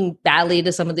speaking badly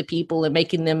to some of the people and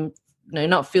making them, you know,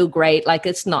 not feel great. Like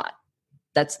it's not,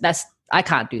 that's I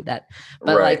can't do that.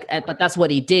 But Right. but that's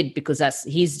what he did, because that's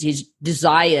his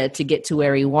desire to get to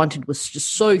where he wanted was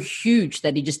just so huge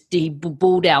that he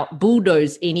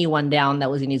bulldozed anyone down that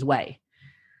was in his way.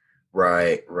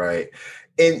 Right.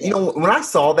 And, you know, when I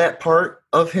saw that part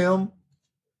of him,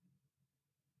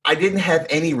 I didn't have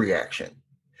any reaction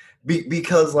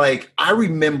because like, I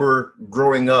remember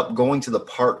growing up, going to the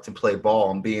park to play ball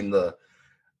and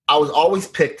I was always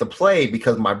picked to play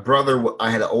because I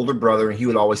had an older brother and he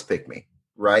would always pick me.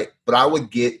 Right. But I would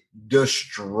get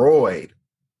destroyed.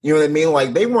 You know what I mean?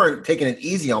 Like they weren't taking it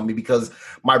easy on me because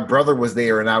my brother was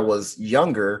there and I was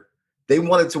younger. They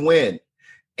wanted to win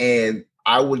and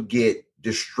I would get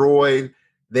destroyed.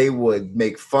 They would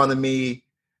make fun of me,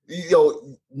 you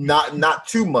know, not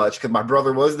too much because my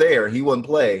brother was there. He wouldn't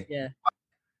play. Yeah.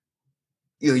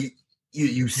 You know,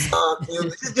 you suck.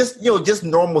 You know, just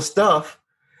normal stuff.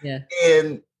 Yeah.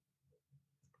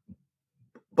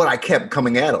 But I kept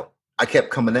coming at him.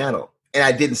 And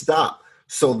I didn't stop.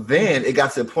 So then it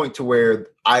got to the point to where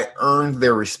I earned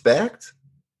their respect.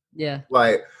 Yeah.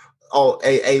 Like,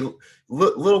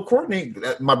 little Courtney,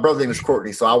 my brother's name is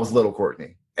Courtney, so I was little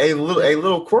Courtney.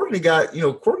 Little Courtney got, you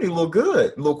know, Courtney a little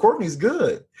good. Little Courtney's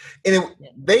good. And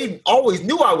they always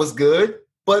knew I was good,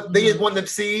 but they just wanted to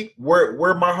see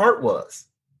where my heart was.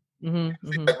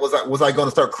 Like, was I going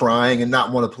to start crying and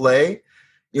not want to play?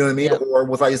 You know what I mean? Yeah. Or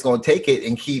was I just going to take it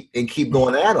and keep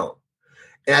going at them?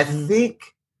 And I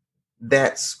think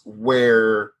that's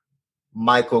where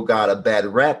Michael got a bad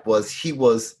rap. He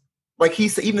was like he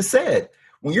even said,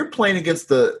 when you're playing against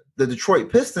the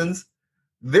Detroit Pistons,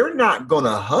 they're not going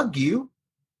to hug you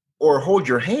or hold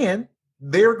your hand.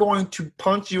 They're going to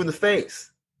punch you in the face.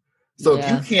 So if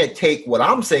you can't take what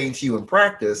I'm saying to you in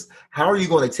practice, how are you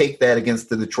going to take that against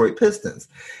the Detroit Pistons?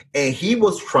 And he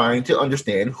was trying to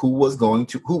understand who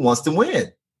wants to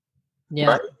win. Yeah.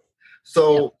 Right?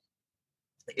 So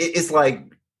it's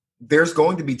like there's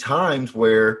going to be times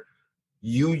where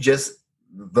you just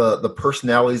the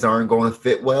personalities aren't going to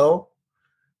fit well,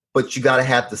 but you got to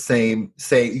have the same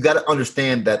you got to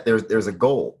understand that there's a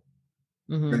goal.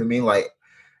 You know what I mean? Like,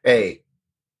 hey,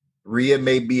 Rhea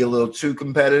may be a little too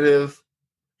competitive,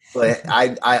 but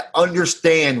I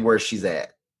understand where she's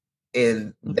at.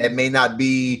 And that may not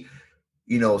be,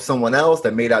 you know, someone else,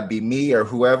 that may not be me or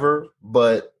whoever,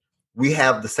 but we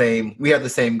have the same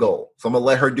goal. So I'm gonna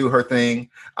let her do her thing.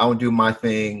 I'm gonna do my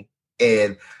thing.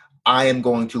 And I am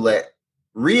going to let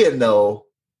Rhea know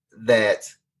that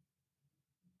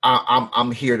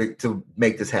I'm here to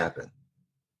make this happen.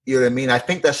 You know what I mean? I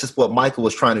think that's just what Michael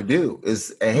was trying to do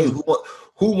is, hey,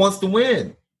 who wants to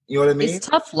win? You know what I mean? It's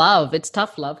tough love.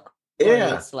 Corey.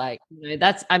 Yeah. It's like, you know,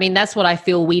 that's what I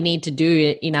feel we need to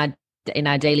do in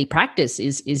our daily practice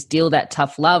is deal that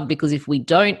tough love, because if we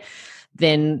don't,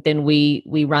 then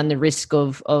we run the risk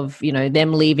of, you know,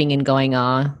 them leaving and going,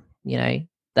 you know,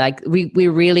 like we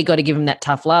really got to give them that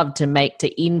tough love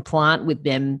to implant with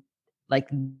them. Like,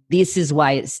 this is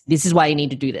why you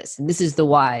need to do this. And this is the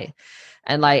why.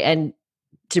 And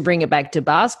to bring it back to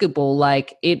basketball,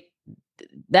 like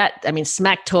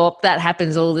smack talk, that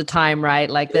happens all the time, right?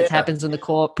 Like that happens on the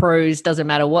court, pros, doesn't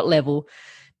matter what level,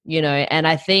 and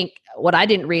I think what I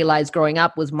didn't realize growing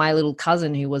up was my little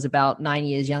cousin, who was about 9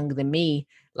 years younger than me,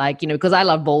 like, because I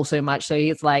love ball so much. So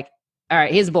he's like, all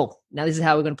right, here's the ball. Now this is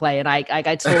how we're going to play. And I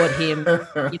taught him,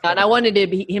 and I wanted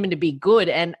him to be good.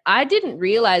 And I didn't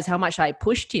realize how much I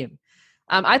pushed him.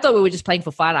 I thought we were just playing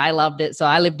for fun. I loved it. So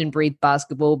I lived and breathed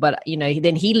basketball, but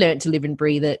then he learned to live and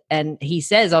breathe it. And he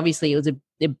says, obviously it was a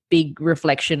big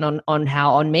reflection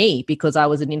on me, because I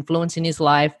was an influence in his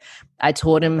life. I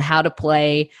taught him how to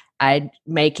play. I'd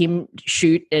make him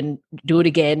shoot and do it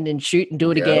again, and shoot and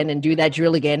do it again, and do that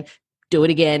drill again, do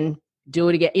it again,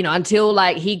 until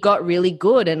like he got really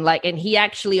good. And he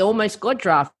actually almost got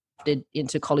drafted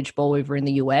into college ball over in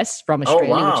the US from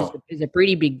Australia, which is a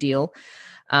pretty big deal.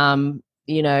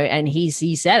 And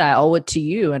he said, I owe it to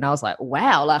you. And I was like,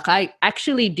 wow, like I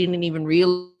actually didn't even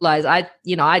realize I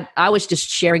was just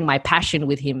sharing my passion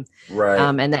with him. Right.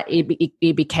 And that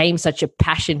it became such a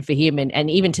passion for him.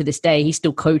 And even to this day, he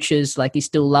still coaches, like he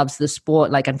still loves the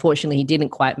sport. Like, unfortunately he didn't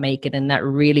quite make it. And that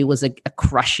really was a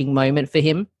crushing moment for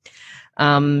him.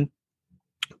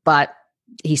 But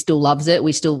he still loves it.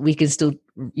 We can still,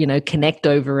 connect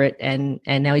over it. And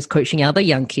now he's coaching other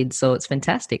young kids. So it's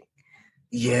fantastic.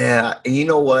 Yeah, and you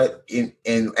know what?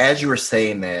 And as you were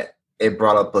saying that, it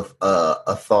brought up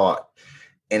a thought,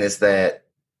 and it's that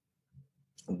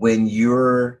when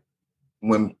you're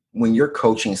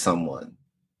coaching someone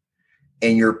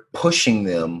and you're pushing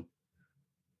them,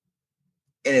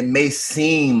 and it may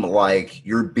seem like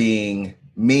you're being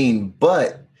mean,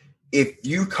 but if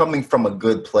you coming from a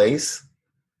good place,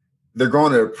 they're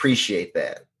going to appreciate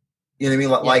that. You know what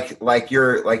I mean? Like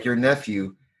your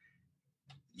nephew.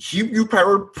 You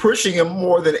probably were pushing him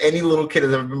more than any little kid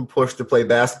has ever been pushed to play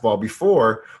basketball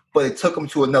before, but it took him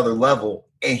to another level,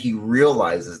 and he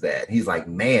realizes that. He's like,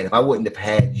 man, if I wouldn't have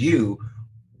had you,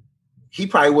 he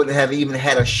probably wouldn't have even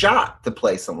had a shot to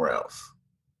play somewhere else.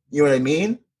 You know what I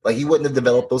mean? Like, he wouldn't have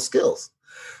developed those skills.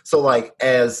 So, like,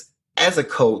 as a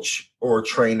coach or a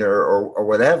trainer or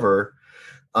whatever,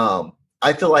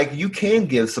 I feel like you can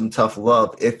give some tough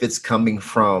love if it's coming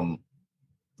from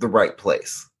the right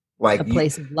place. Like a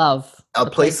place of love. A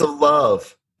place of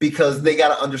love, because they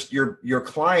got to understand, your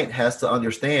client has to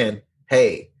understand,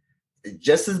 hey,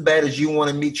 just as bad as you want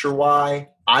to meet your why,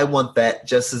 I want that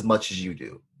just as much as you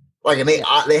do. Like, and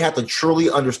they have to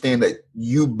truly understand that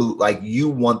you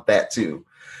want that too.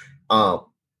 And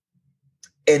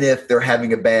if they're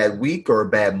having a bad week or a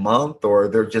bad month, or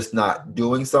they're just not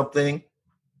doing something,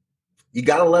 you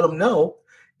got to let them know.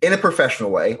 In a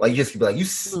professional way, like, you just be like, you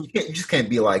just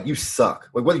can't be like, you suck.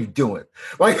 Like, what are you doing?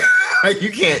 Like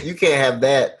you can't have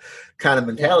that kind of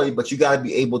mentality. But you got to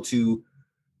be able to.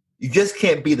 You just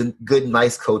can't be the good,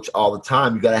 nice coach all the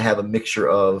time. You got to have a mixture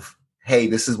of, hey,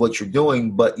 this is what you're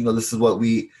doing, but this is what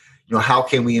we, how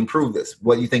can we improve this?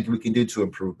 What do you think we can do to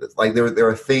improve this? Like, there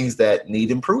are things that need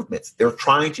improvements. They're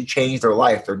trying to change their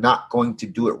life. They're not going to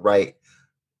do it right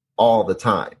all the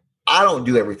time. I don't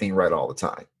do everything right all the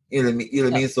time. You know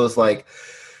what I mean? So it's like,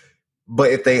 but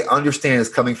if they understand it's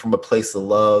coming from a place of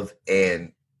love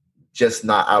and just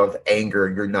not out of anger,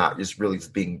 and you're not just really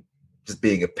being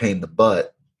a pain in the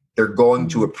butt, they're going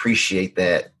to appreciate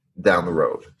that down the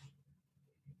road.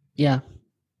 Yeah,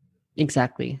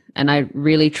 exactly. And I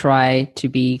really try to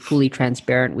be fully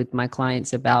transparent with my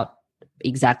clients about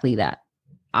exactly that.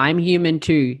 I'm human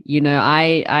too.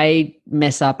 I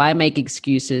mess up, I make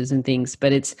excuses and things,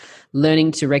 but it's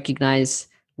learning to recognize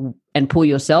and pull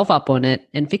yourself up on it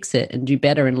and fix it and do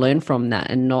better and learn from that,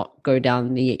 and not go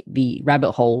down the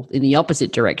rabbit hole in the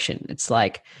opposite direction. It's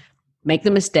like, make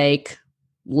the mistake,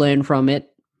 learn from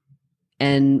it,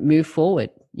 and move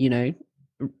forward,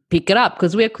 pick it up,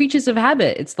 because we're creatures of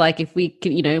habit. It's like, if we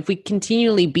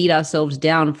continually beat ourselves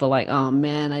down for like, oh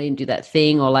man, I didn't do that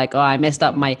thing, or like, oh, I messed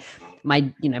up my I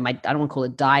don't want to call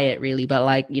it diet really, but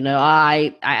like,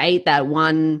 I ate that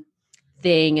one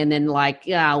thing, and then like,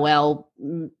 yeah, well,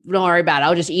 don't worry about it,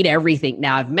 I'll just eat everything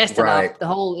now, I've messed it up,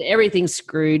 everything's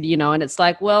screwed, and it's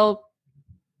like, well,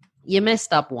 you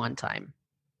messed up one time,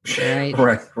 right?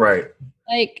 right.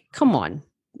 Like, come on,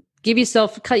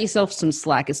 cut yourself some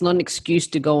slack. It's not an excuse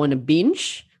to go on a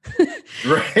binge.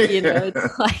 Right.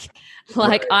 It's like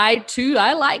right.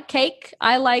 I like cake,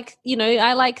 I like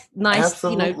nice,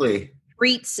 absolutely,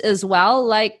 treats as well,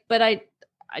 like, but I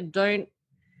don't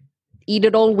eat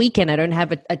it all weekend. I don't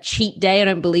have a cheat day. I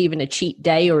don't believe in a cheat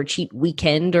day or a cheat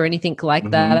weekend or anything like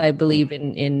that. I believe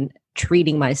in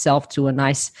treating myself to a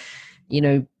nice,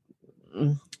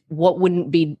 what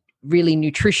wouldn't be really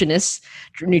nutritional,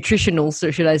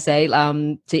 so should I say,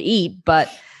 to eat.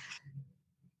 But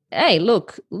hey,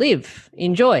 look, live,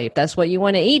 enjoy. If that's what you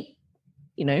want to eat,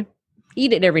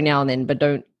 eat it every now and then, but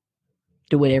don't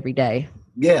do it every day.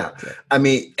 Yeah. I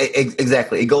mean,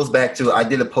 exactly. It goes back to, I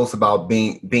did a post about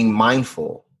being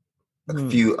mindful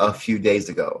a few days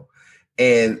ago.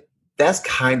 And that's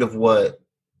kind of what,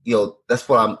 that's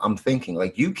what I'm thinking.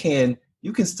 Like you can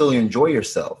still enjoy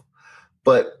yourself,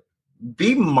 but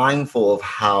be mindful of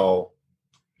how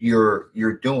you're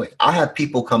doing. I have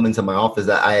people come into my office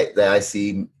that I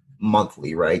see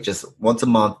monthly, right? Just once a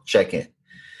month, check in.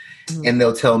 And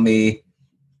they'll tell me,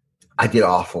 I did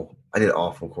awful,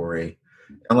 Corey.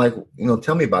 I'm like,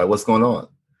 tell me about it. What's going on?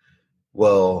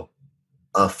 Well,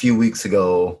 a few weeks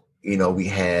ago, we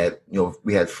had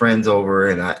friends over,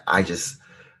 and I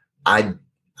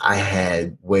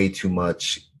had way too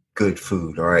much good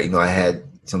food. All right. I had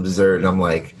some dessert, and I'm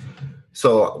like,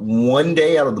 so one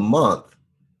day out of the month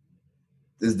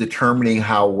is determining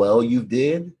how well you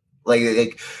did.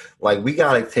 Like we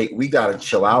gotta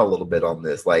chill out a little bit on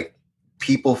this. Like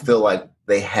people feel like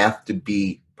they have to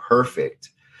be perfect.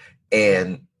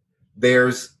 And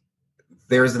there's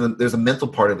a mental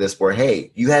part of this where,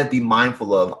 hey, you have to be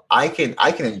mindful of, I can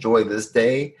enjoy this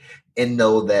day and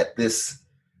know that this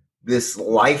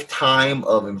lifetime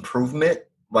of improvement,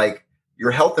 like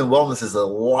your health and wellness is a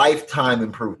lifetime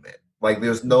improvement. Like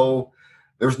there's no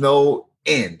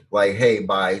end. Like, hey,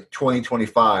 by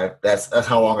 2025, that's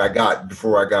how long I got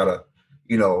before I gotta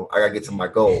get to my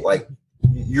goal. Like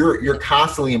you're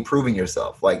constantly improving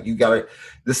yourself. Like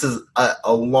this is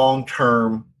a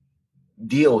long-term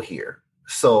deal here.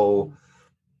 So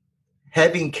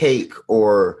having cake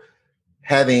or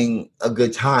having a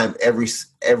good time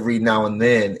every now and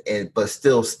then, but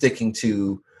still sticking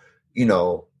to,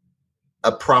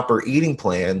 a proper eating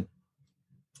plan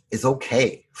is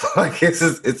okay. Like it's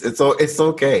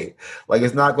okay. Like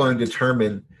it's not going to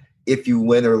determine if you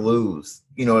win or lose.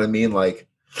 You know what I mean? Like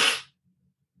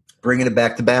bringing it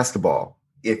back to basketball.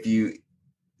 If you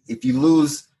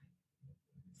lose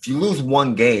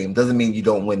one game, doesn't mean you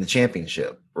don't win the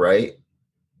championship, right?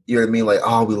 You know what I mean? Like,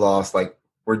 oh, we lost, like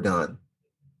we're done.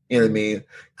 You know what I mean?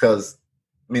 Because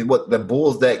what the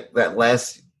Bulls that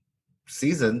last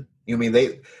season,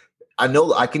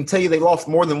 I can tell you they lost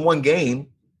more than one game,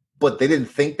 but they didn't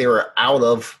think they were out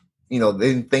of, they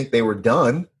didn't think they were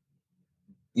done.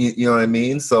 You know what I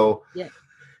mean? So yeah.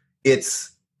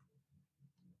 It's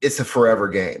a forever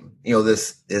game.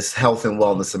 This health and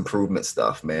wellness improvement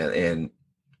stuff, man. And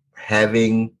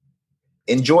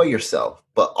enjoy yourself,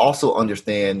 but also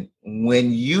understand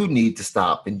when you need to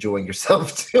stop enjoying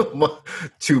yourself too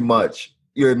much.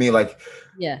 You know what I mean? Like,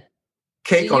 yeah,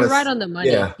 you're right on the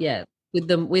money. Yeah.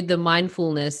 With the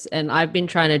mindfulness, and I've been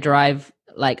trying to drive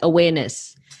like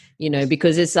awareness,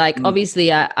 because it's like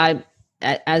obviously I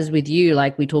as with you,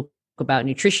 like we talk about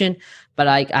nutrition, but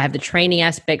I have the training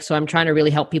aspect, so I'm trying to really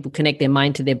help people connect their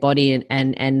mind to their body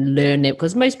and learn it,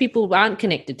 because most people aren't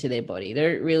connected to their body.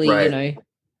 They're really, right.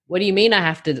 What do you mean I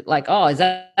have to, like, is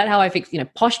that how I fix,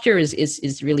 posture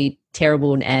is really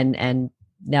terrible and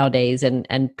nowadays,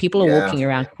 and people are walking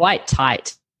around quite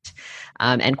tight.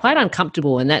 And quite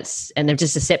uncomfortable, and they've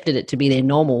just accepted it to be their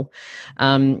normal.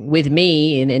 With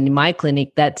me in my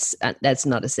clinic, that's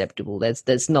not acceptable.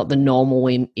 That's not the normal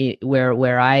in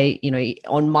where I,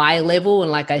 on my level.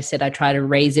 And like I said, I try to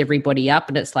raise everybody up,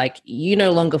 and it's like you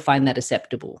no longer find that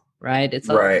acceptable, right? It's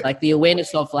like the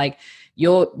awareness of like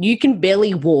you can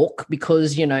barely walk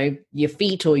because your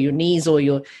feet or your knees or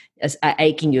your are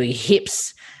aching, your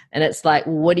hips, and it's like,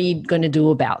 what are you going to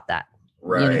do about that?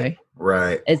 Right.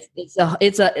 Right. It's a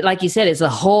like you said, it's a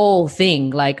whole thing.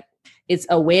 Like it's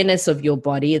awareness of your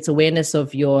body, it's awareness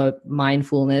of your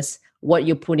mindfulness, what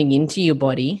you're putting into your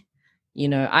body.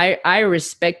 I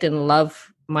respect and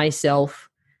love myself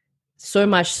so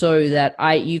much so that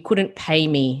you couldn't pay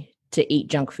me to eat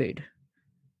junk food.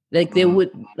 Like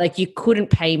you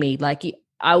couldn't pay me. Like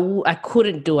I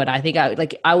couldn't do it. I think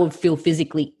I would feel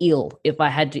physically ill if I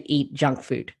had to eat junk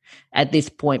food at this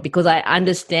point, because I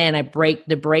understand, I break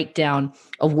the breakdown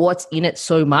of what's in it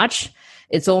so much.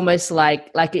 It's almost like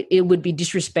it would be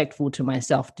disrespectful to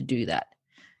myself to do that.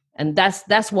 And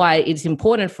that's why it's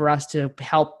important for us to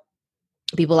help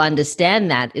people understand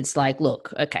that. It's like,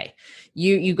 look, okay,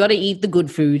 you got to eat the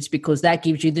good foods because that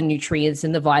gives you the nutrients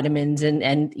and the vitamins and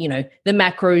the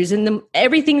macros and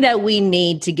everything that we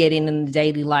need to get in the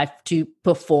daily life to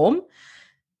perform.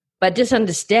 But just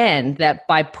understand that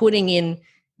by putting in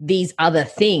these other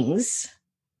things,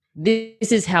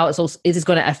 this is how it is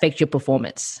going to affect your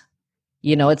performance.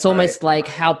 It's almost like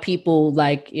how people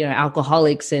like,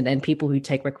 alcoholics and people who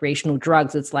take recreational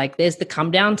drugs, it's like there's the come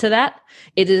down to that.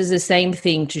 It is the same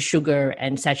thing to sugar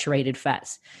and saturated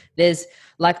fats. There's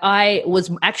like, I was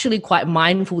actually quite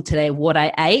mindful today of what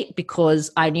I ate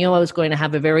because I knew I was going to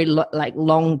have a very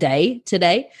long day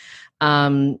today.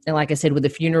 And like I said, with the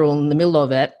funeral in the middle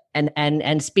of it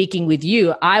and speaking with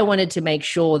you, I wanted to make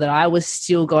sure that I was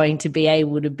still going to be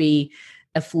able to be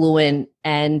affluent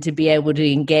and to be able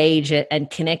to engage and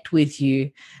connect with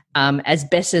you as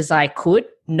best as I could,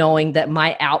 knowing that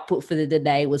my output for the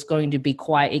day was going to be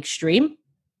quite extreme.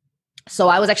 So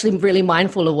I was actually really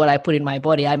mindful of what I put in my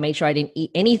body. I made sure I didn't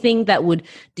eat anything that would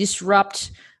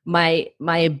disrupt my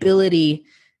ability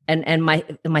and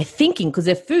my thinking, because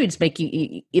their foods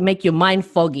make your mind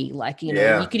foggy. Like, you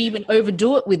could even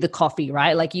overdo it with the coffee,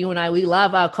 right? Like you and I, we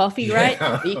love our coffee, right?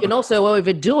 But you can also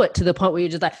overdo it to the point where you're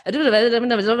just like, and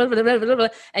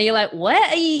you're like,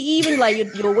 what are you even like?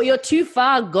 You're too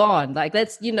far gone. Like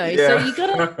that's, so you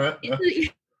gotta.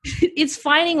 It's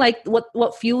finding like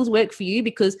what fuels work for you,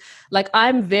 because like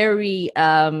I'm very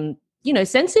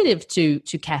sensitive to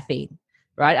caffeine.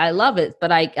 Right. I love it,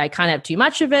 but I can't have too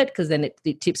much of it because then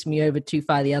it tips me over too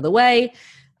far the other way.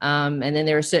 And then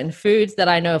there are certain foods that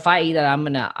I know if I eat it,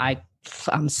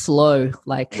 I'm slow.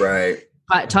 Like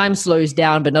time slows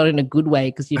down, but not in a good way,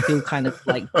 because you feel kind of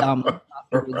like dumb.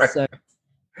 Right. So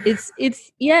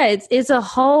it's a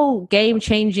whole game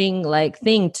changing like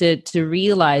thing to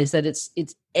realize that it's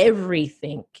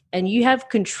everything, and you have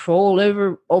control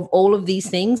of all of these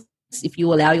things if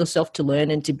you allow yourself to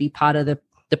learn and to be part of the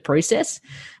process.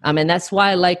 And that's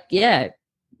why, like,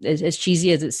 as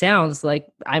cheesy as it sounds, like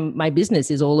my business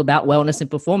is all about wellness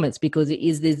and performance, because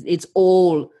it's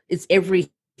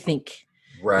everything.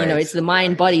 Right. It's the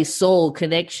mind, body, soul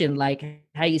connection. Like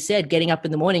how you said, getting up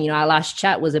in the morning, our last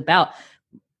chat was about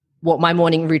what my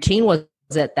morning routine was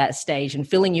at that stage, and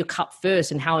filling your cup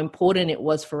first, and how important it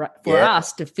was for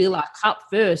us to fill our cup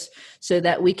first so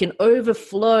that we can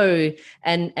overflow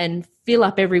and fill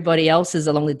up everybody else's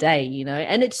along the day,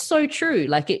 and it's so true.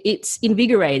 Like it's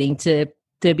invigorating to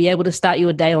be able to start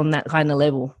your day on that kind of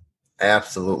level.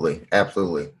 Absolutely.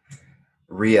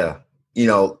 Ria,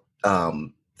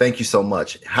 thank you so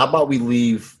much. How about we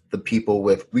leave the people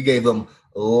we gave them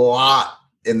a lot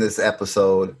in this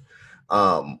episode.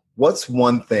 What's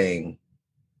one thing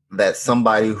that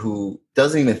somebody who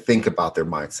doesn't even think about their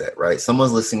mindset, right?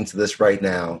 Someone's listening to this right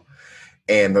now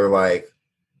and they're like,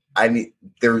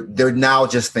 they're now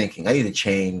just thinking, I need to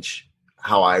change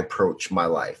how I approach my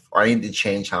life, or I need to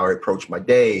change how I approach my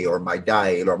day or my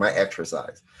diet or my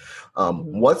exercise.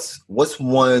 What's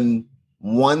one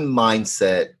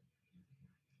mindset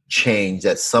change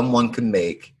that someone can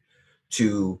make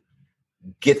to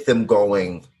get them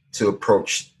going to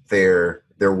approach their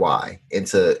why and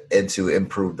to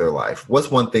improve their life? What's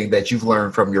one thing that you've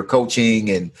learned from your coaching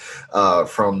and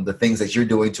from the things that you're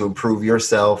doing to improve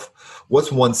yourself?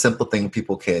 What's one simple thing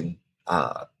people can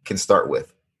start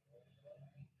with?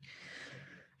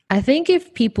 I think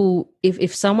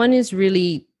if someone is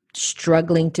really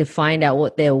struggling to find out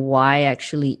what their why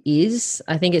actually is,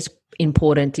 I think it's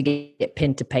important to get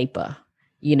pen to paper.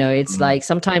 It's like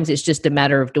sometimes it's just a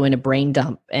matter of doing a brain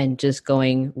dump and just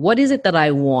going, what is it that I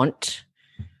want?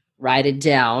 Write it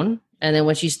down. And then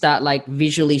once you start like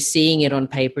visually seeing it on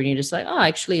paper, and you're just like, oh,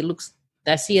 actually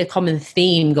I see a common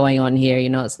theme going on here.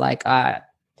 It's like, I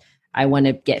want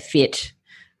to get fit.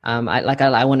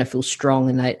 I want to feel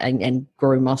strong and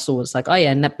grow muscle. It's like, oh yeah,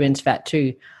 and that burns fat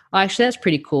too. Oh, actually, that's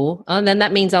pretty cool. And then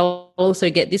that means I'll also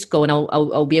get this going.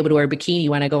 I'll be able to wear a bikini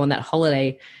when I go on that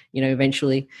holiday,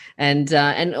 eventually. And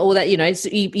all that, it's,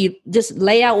 you just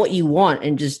lay out what you want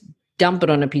and just dump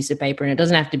it on a piece of paper. And it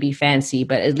doesn't have to be fancy,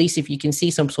 but at least if you can see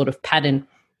some sort of pattern,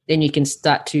 then you can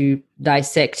start to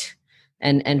dissect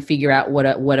and figure out what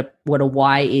a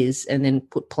why is, and then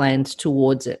put plans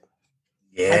towards it.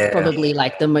 Yeah. That's probably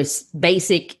like the most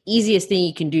basic, easiest thing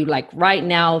you can do. Like right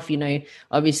now,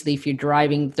 obviously if you're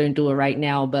driving, don't do it right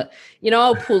now, but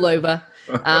I'll pull over,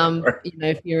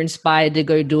 if you're inspired to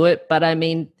go do it. But I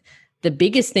mean, the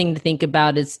biggest thing to think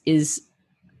about is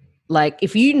like,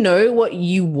 if you know what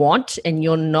you want and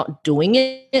you're not doing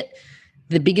it,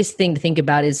 the biggest thing to think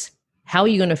about is how are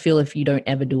you going to feel if you don't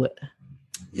ever do it?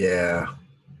 Yeah.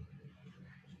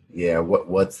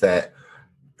 What's that,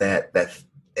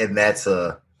 and that's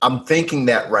I'm thinking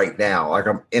that right now, like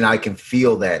I can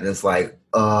feel that. And it's like,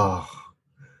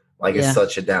 it's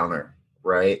such a downer.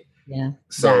 Right. Yeah.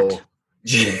 So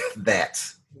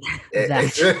that.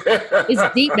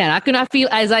 It's deep, man.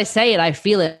 As I say it, I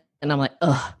feel it. And I'm like,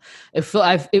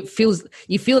 it feels,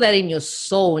 you feel that in your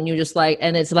soul, and you're just like,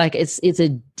 and it's like, it's a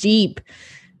deep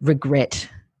regret.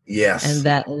 Yes. And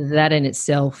that in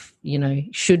itself,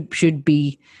 should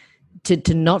be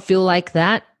to not feel like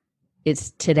that.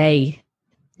 It's today.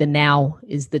 The now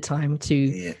is the time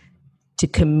to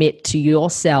commit to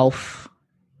yourself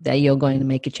that you're going to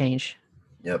make a change.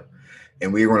 Yep.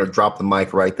 And we're going to drop the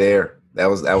mic right there. That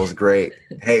was great.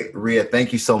 Hey, Ria,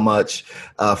 thank you so much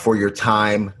for your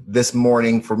time this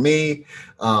morning. For me,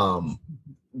 for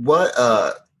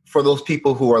those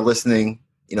people who are listening,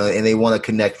 and they want to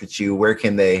connect with you, where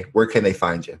can they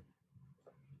find you?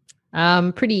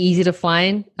 Pretty easy to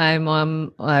find. I'm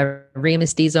on Ria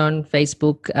Mestiza on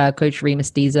Facebook, Coach Ria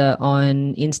Mestiza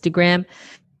on Instagram.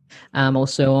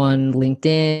 Also on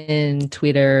LinkedIn,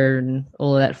 Twitter, and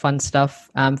all of that fun stuff.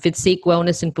 FitSeek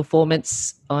Wellness and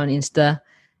Performance on Insta,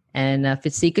 and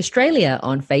FitSeek Australia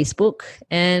on Facebook,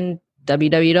 and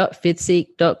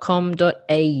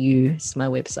www.fitseek.com.au is my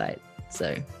website.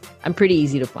 So I'm pretty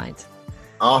easy to find.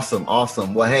 Awesome.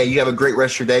 Well, hey, you have a great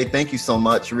rest of your day. Thank you so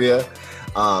much, Ria.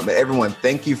 And everyone,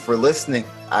 thank you for listening.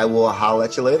 I will holler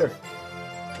at you later.